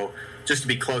good. So just to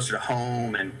be closer to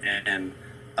home and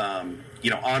you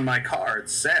know, on my card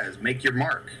says, make your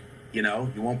mark. You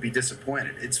know, you won't be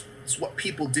disappointed. It's what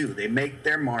people do. They make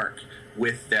their mark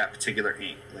with that particular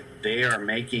ink. Like they're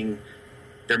marking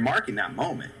that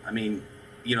moment. I mean,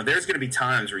 you know, there's going to be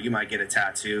times where you might get a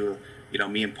tattoo. You know,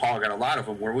 me and Paul got a lot of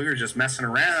them where we were just messing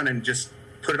around and just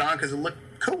put it on because it looked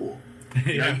cool.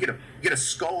 You know, you get a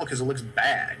skull because it looks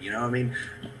bad. You know what I mean?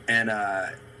 And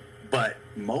but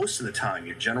most of the time,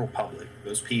 your general public,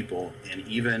 those people, and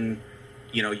even,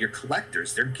 you know, your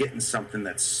collectors, they're getting something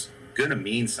that's going to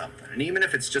mean something. And even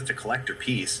if it's just a collector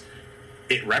piece,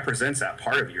 it represents that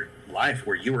part of your life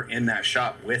where you were in that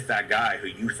shop with that guy who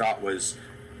you thought was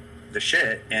the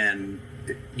shit, and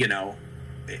you know,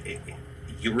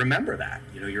 you remember that.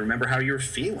 You know, you remember how you were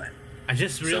feeling. I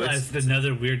just realized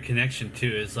another weird connection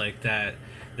too is like that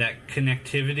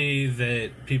connectivity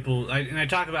that people. I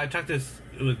talk this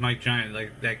with Mike Giant,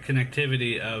 like that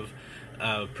connectivity of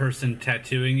a person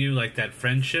tattooing you, like that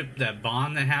friendship, that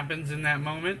bond that happens in that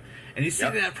moment, and you see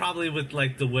that probably with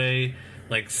like the way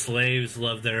like slaves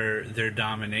love their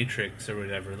dominatrix or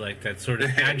whatever, like that sort of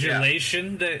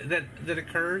adulation that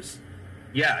occurs.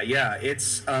 Yeah,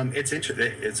 it's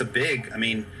interesting. It's a big. I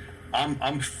mean,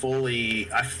 I fully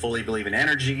believe in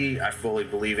energy. I fully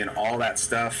believe in all that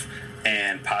stuff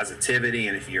and positivity.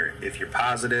 And if you're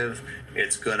positive,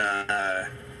 it's gonna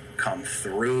come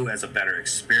through as a better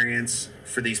experience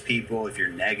for these people. If you're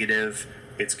negative,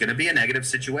 it's gonna be a negative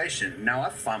situation. Now,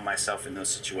 I've found myself in those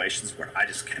situations where I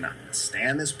just cannot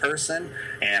stand this person,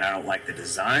 and I don't like the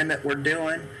design that we're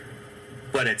doing.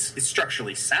 But it's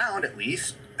structurally sound, at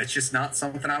least. It's just not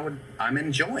something I'm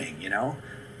enjoying, you know?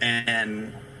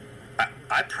 And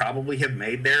I probably have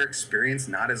made their experience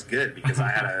not as good because I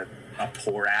had a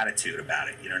poor attitude about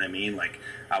it. You know what I mean? Like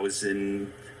I was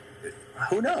in,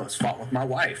 who knows, fought with my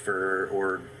wife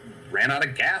or ran out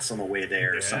of gas on the way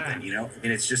there or something, you know?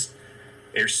 And it's just,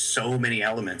 there's so many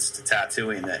elements to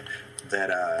tattooing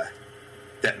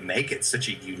that make it such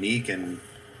a unique and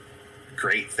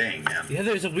great thing, man. Yeah,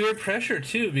 there's a weird pressure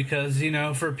too because, you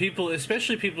know, for people,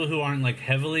 especially people who aren't like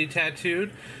heavily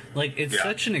tattooed, like it's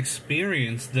such an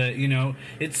experience that, you know,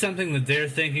 it's something that they're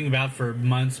thinking about for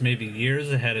months, maybe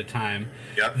years ahead of time.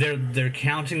 They're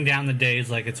counting down the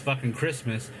days like it's fucking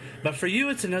Christmas. But for you,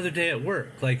 it's another day at work.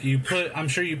 Like I'm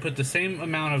sure you put the same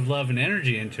amount of love and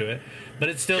energy into it, but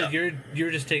it's still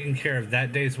you're just taking care of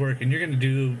that day's work, and you're going to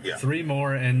do 3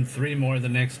 more and 3 more the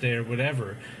next day or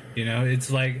whatever. You know, it's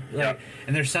like,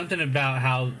 and there's something about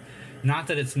how, not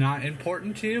that it's not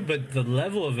important to you, but the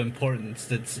level of importance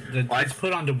that's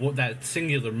put onto that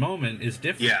singular moment is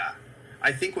different.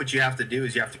 I think what you have to do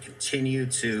is you have to continue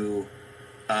to.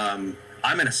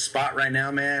 I'm in a spot right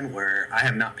now, man, where I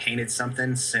have not painted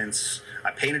something since I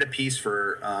painted a piece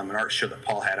for an art show that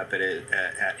Paul had up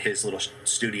at his little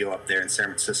studio up there in San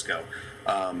Francisco.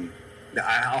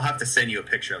 I'll have to send you a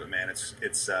picture of it, man.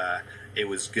 It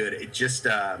was good. It just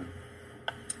I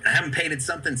haven't painted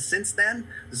something since then.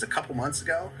 This is a couple months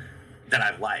ago that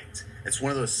I liked. It's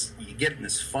one of those, you get in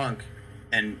this funk,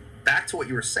 and back to what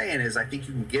you were saying is I think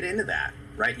you can get into that,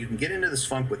 right? You can get into this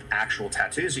funk with actual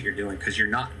tattoos that you're doing because you're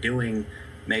not doing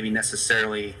maybe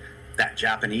necessarily that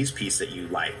Japanese piece that you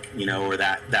like, or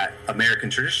that American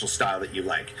traditional style that you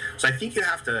like. So I think you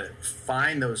have to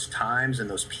find those times and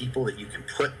those people that you can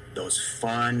put those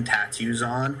fun tattoos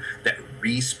on that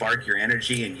re-spark your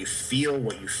energy and you feel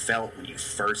what you felt when you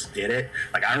first did it.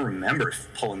 Like, I remember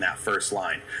pulling that first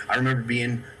line. I remember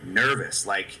being nervous,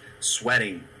 like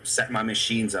sweating, setting my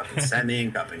machines up and setting the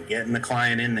ink up and getting the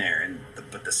client in there.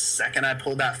 But the second I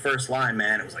pulled that first line,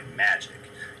 man, it was like magic.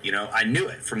 I knew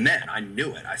it from then. I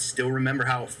knew it. I still remember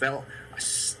how it felt.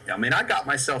 I got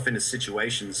myself into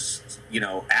situations,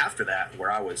 after that where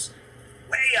I was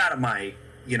way out of my,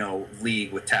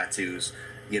 league with tattoos,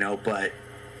 but,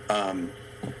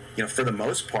 for the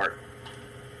most part,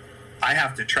 I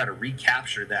have to try to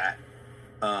recapture that,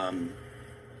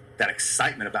 that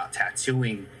excitement about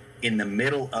tattooing in the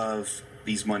middle of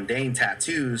these mundane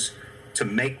tattoos to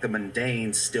make the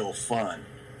mundane still fun.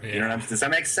 Yeah. Does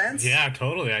that make sense? Yeah,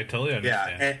 totally. I totally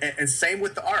understand. Yeah, and same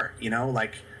with the art.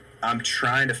 Like, I'm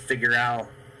trying to figure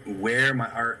out where my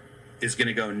art is going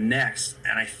to go next,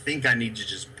 and I think I need to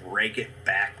just break it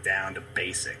back down to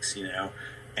basics,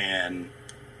 and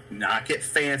not get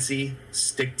fancy.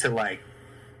 Stick to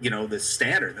the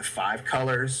standard, the 5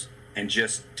 colors, and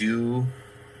just do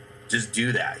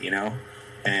that,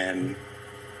 and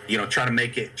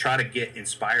try to get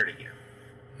inspired again.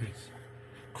 Nice.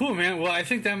 Cool, man. Well, I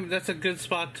think that's a good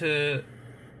spot to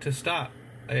stop.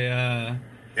 Let's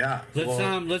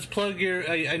plug your.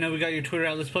 I know we got your Twitter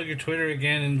out. Let's plug your Twitter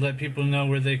again and let people know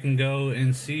where they can go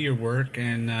and see your work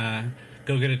and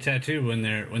go get a tattoo when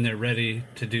they're ready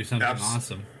to do something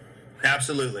awesome.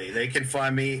 Absolutely. They can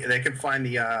find me. They can find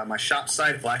my shop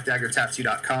site,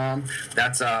 blackdaggertattoo.com.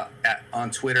 That's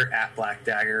on Twitter at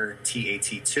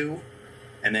blackdaggertat2.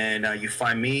 And then you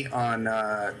find me on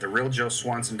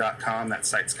therealjoeswanson.com. That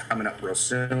site's coming up real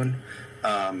soon.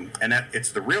 And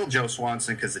it's the real Joe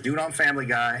Swanson because the dude on Family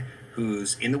Guy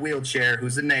who's in the wheelchair,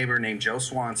 who's a neighbor named Joe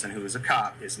Swanson, who is a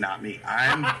cop, is not me.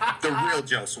 I'm the real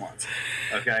Joe Swanson.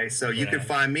 Okay, so you can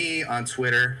find me on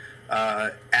Twitter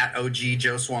at OG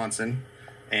Joe Swanson,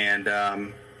 and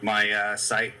my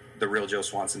site,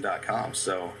 therealjoeswanson.com.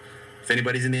 So if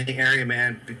anybody's in the area,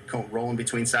 man, rolling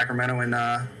between Sacramento and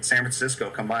San Francisco,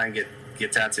 come by and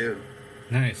get tattooed.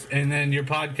 Nice. And then your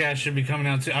podcast should be coming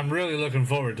out soon. I'm really looking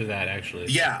forward to that, actually.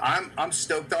 Yeah, I'm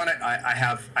stoked on it.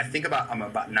 I'm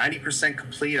about 90%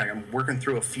 complete. I'm working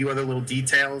through a few other little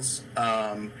details,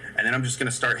 and then I'm just going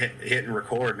to start hitting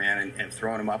record, man, and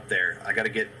throwing them up there. I got to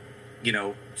get,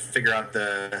 figure out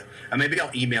maybe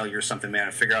I'll email you or something, man,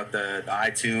 and figure out the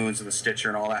iTunes and the Stitcher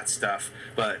and all that stuff.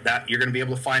 But that you're going to be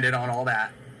able to find it on all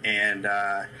that. And,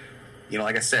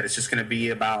 like I said, it's just going to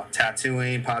be about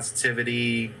tattooing,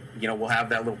 positivity. We'll have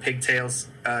that little pigtails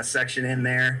section in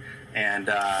there, and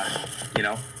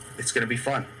it's going to be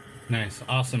fun. Nice,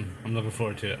 awesome. I'm looking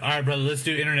forward to it. All right, brother, let's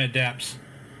do internet daps.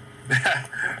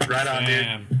 Right on,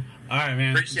 dude. All right,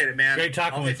 man. Appreciate it, man. Great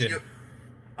talking with you.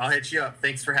 I'll hit you up.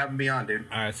 Thanks for having me on, dude.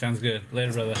 All right, sounds good.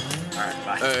 Later, brother. All right,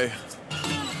 bye. Hey.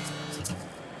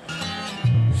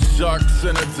 Sharks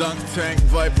in a dunk tank,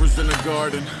 vipers in a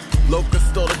garden. Locusts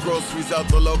stole the groceries out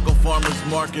the local farmer's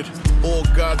market. All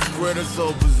God's greatest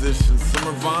soul positions. Some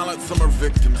are violent, some are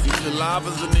victims. Each alive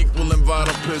is an equal and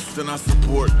vital piston I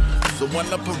support. So when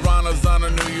the piranhas on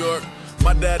in New York,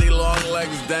 my daddy long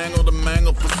legs dangle the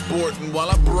mangle for sport. And while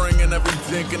I'm bringing every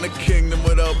dink in the kingdom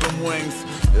with open wings,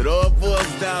 it all boils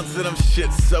down to them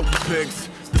shit-soaked pigs.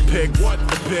 The pigs,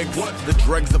 the pigs, the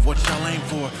dregs of what y'all aim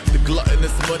for. The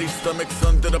gluttonous muddy stomachs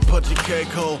under the pudgy cake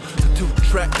hole. The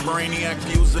two-track brainiac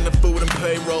using the food and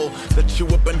payroll that chew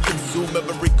up and consume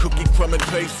every cookie, crumb, and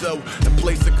peso, and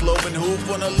place a cloven hoof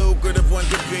on a lucrative one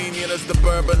convenient as the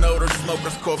bourbon odor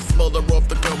smokers cough smolder off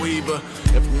the cohiba.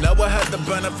 If Noah had the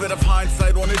benefit of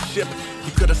hindsight on his ship,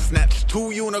 he could have snatched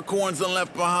 2 unicorns and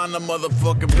left behind the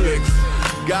motherfucking pigs.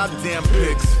 Goddamn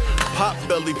pigs,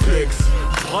 pot-belly pigs,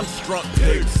 punch-drunk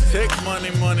pigs, take money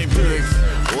pigs,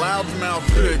 loudmouth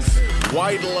pigs,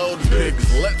 white load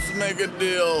pigs. Let's make a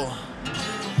deal.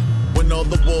 When when all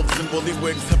the wolves in woolly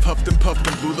wigs have huffed and puffed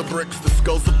and blew the bricks. The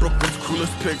skulls of Brooklyn's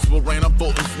cruelest pigs will rain on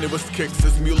Fulton's newest kicks.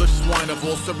 As mulish swine of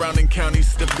all surrounding counties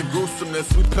stiff to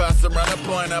gruesomeness, we pass around the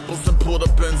pineapples and pull the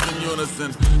pins in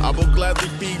unison. I will gladly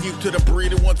feed you to the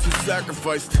breed who wants you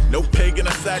sacrificed. No pagan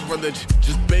or sacrilege,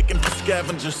 just bacon for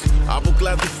scavengers. I will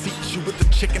gladly seat you with the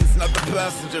chickens, not the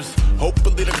passengers.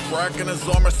 Hopefully the crack in his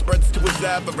armor spreads to his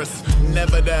avarice.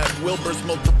 Never that. Wilbur's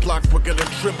multiply quicker than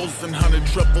triples and 100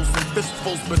 triples and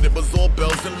fistfuls, but it was all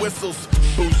bells and whistles.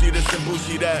 Bougie this and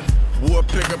bougie that. War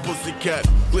picker pussycat.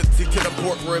 Glitzy to the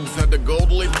pork ribs, had the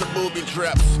gold leaf to booby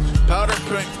traps. Powder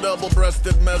pink,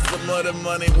 double-breasted mess of mud and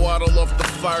money. Waddle off the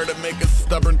fire to make a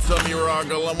stubborn tummy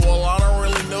roggle. And while I don't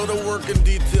really know the working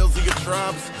details of your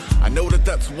tribes, I know that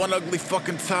that's one ugly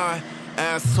fucking tie.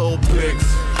 Asshole pigs,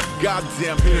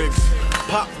 goddamn pigs,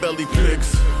 pot-belly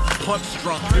pigs,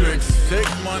 punch-drunk pigs, take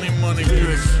money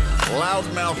pigs,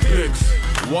 loudmouth pigs,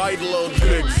 wide-load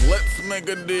pigs. Let's make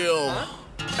a deal.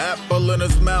 Apple in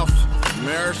his mouth,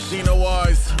 maraschino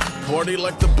eyes. Party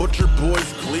like the Butcher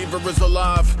Boys, Cleaver is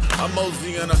alive. I'm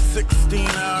mosey in a 16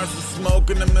 hours of smoke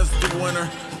in the misty winter.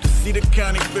 To see the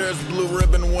county fair's blue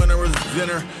ribbon winner is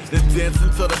dinner. Then dance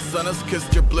until the sun has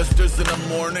kissed your blisters in the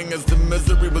morning. As the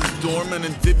misery was dormant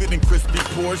and divvied in crispy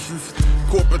portions.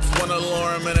 Corporates wanna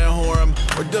lure him and whore him.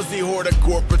 Or does he hoard the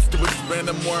corporates to expand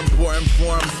the more important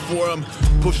forums for him?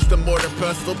 Push the mortar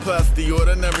pestle past the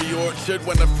ordinary orchard.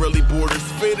 When the frilly border's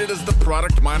faded, is the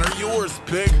product mine or yours,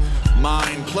 pig?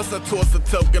 Mine, plus I toss a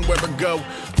token where I go.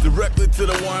 Directly to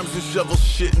the worms who shovel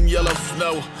shit in yellow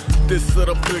snow. This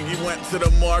little piggy went to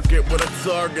the market with a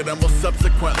target and will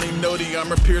subsequently know the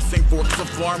armor-piercing forks of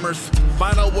farmers.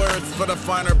 Final words for the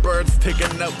finer birds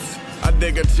taking notes. I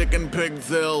dig a chicken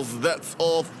pigtails, that's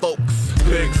all folks.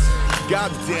 Pigs,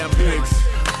 goddamn pigs,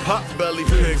 pot-belly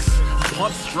pigs,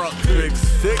 punch-drunk pigs,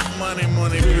 sick money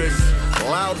pigs,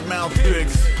 loudmouth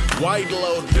pigs,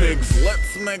 wide-load pigs.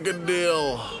 Let's make a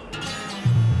deal.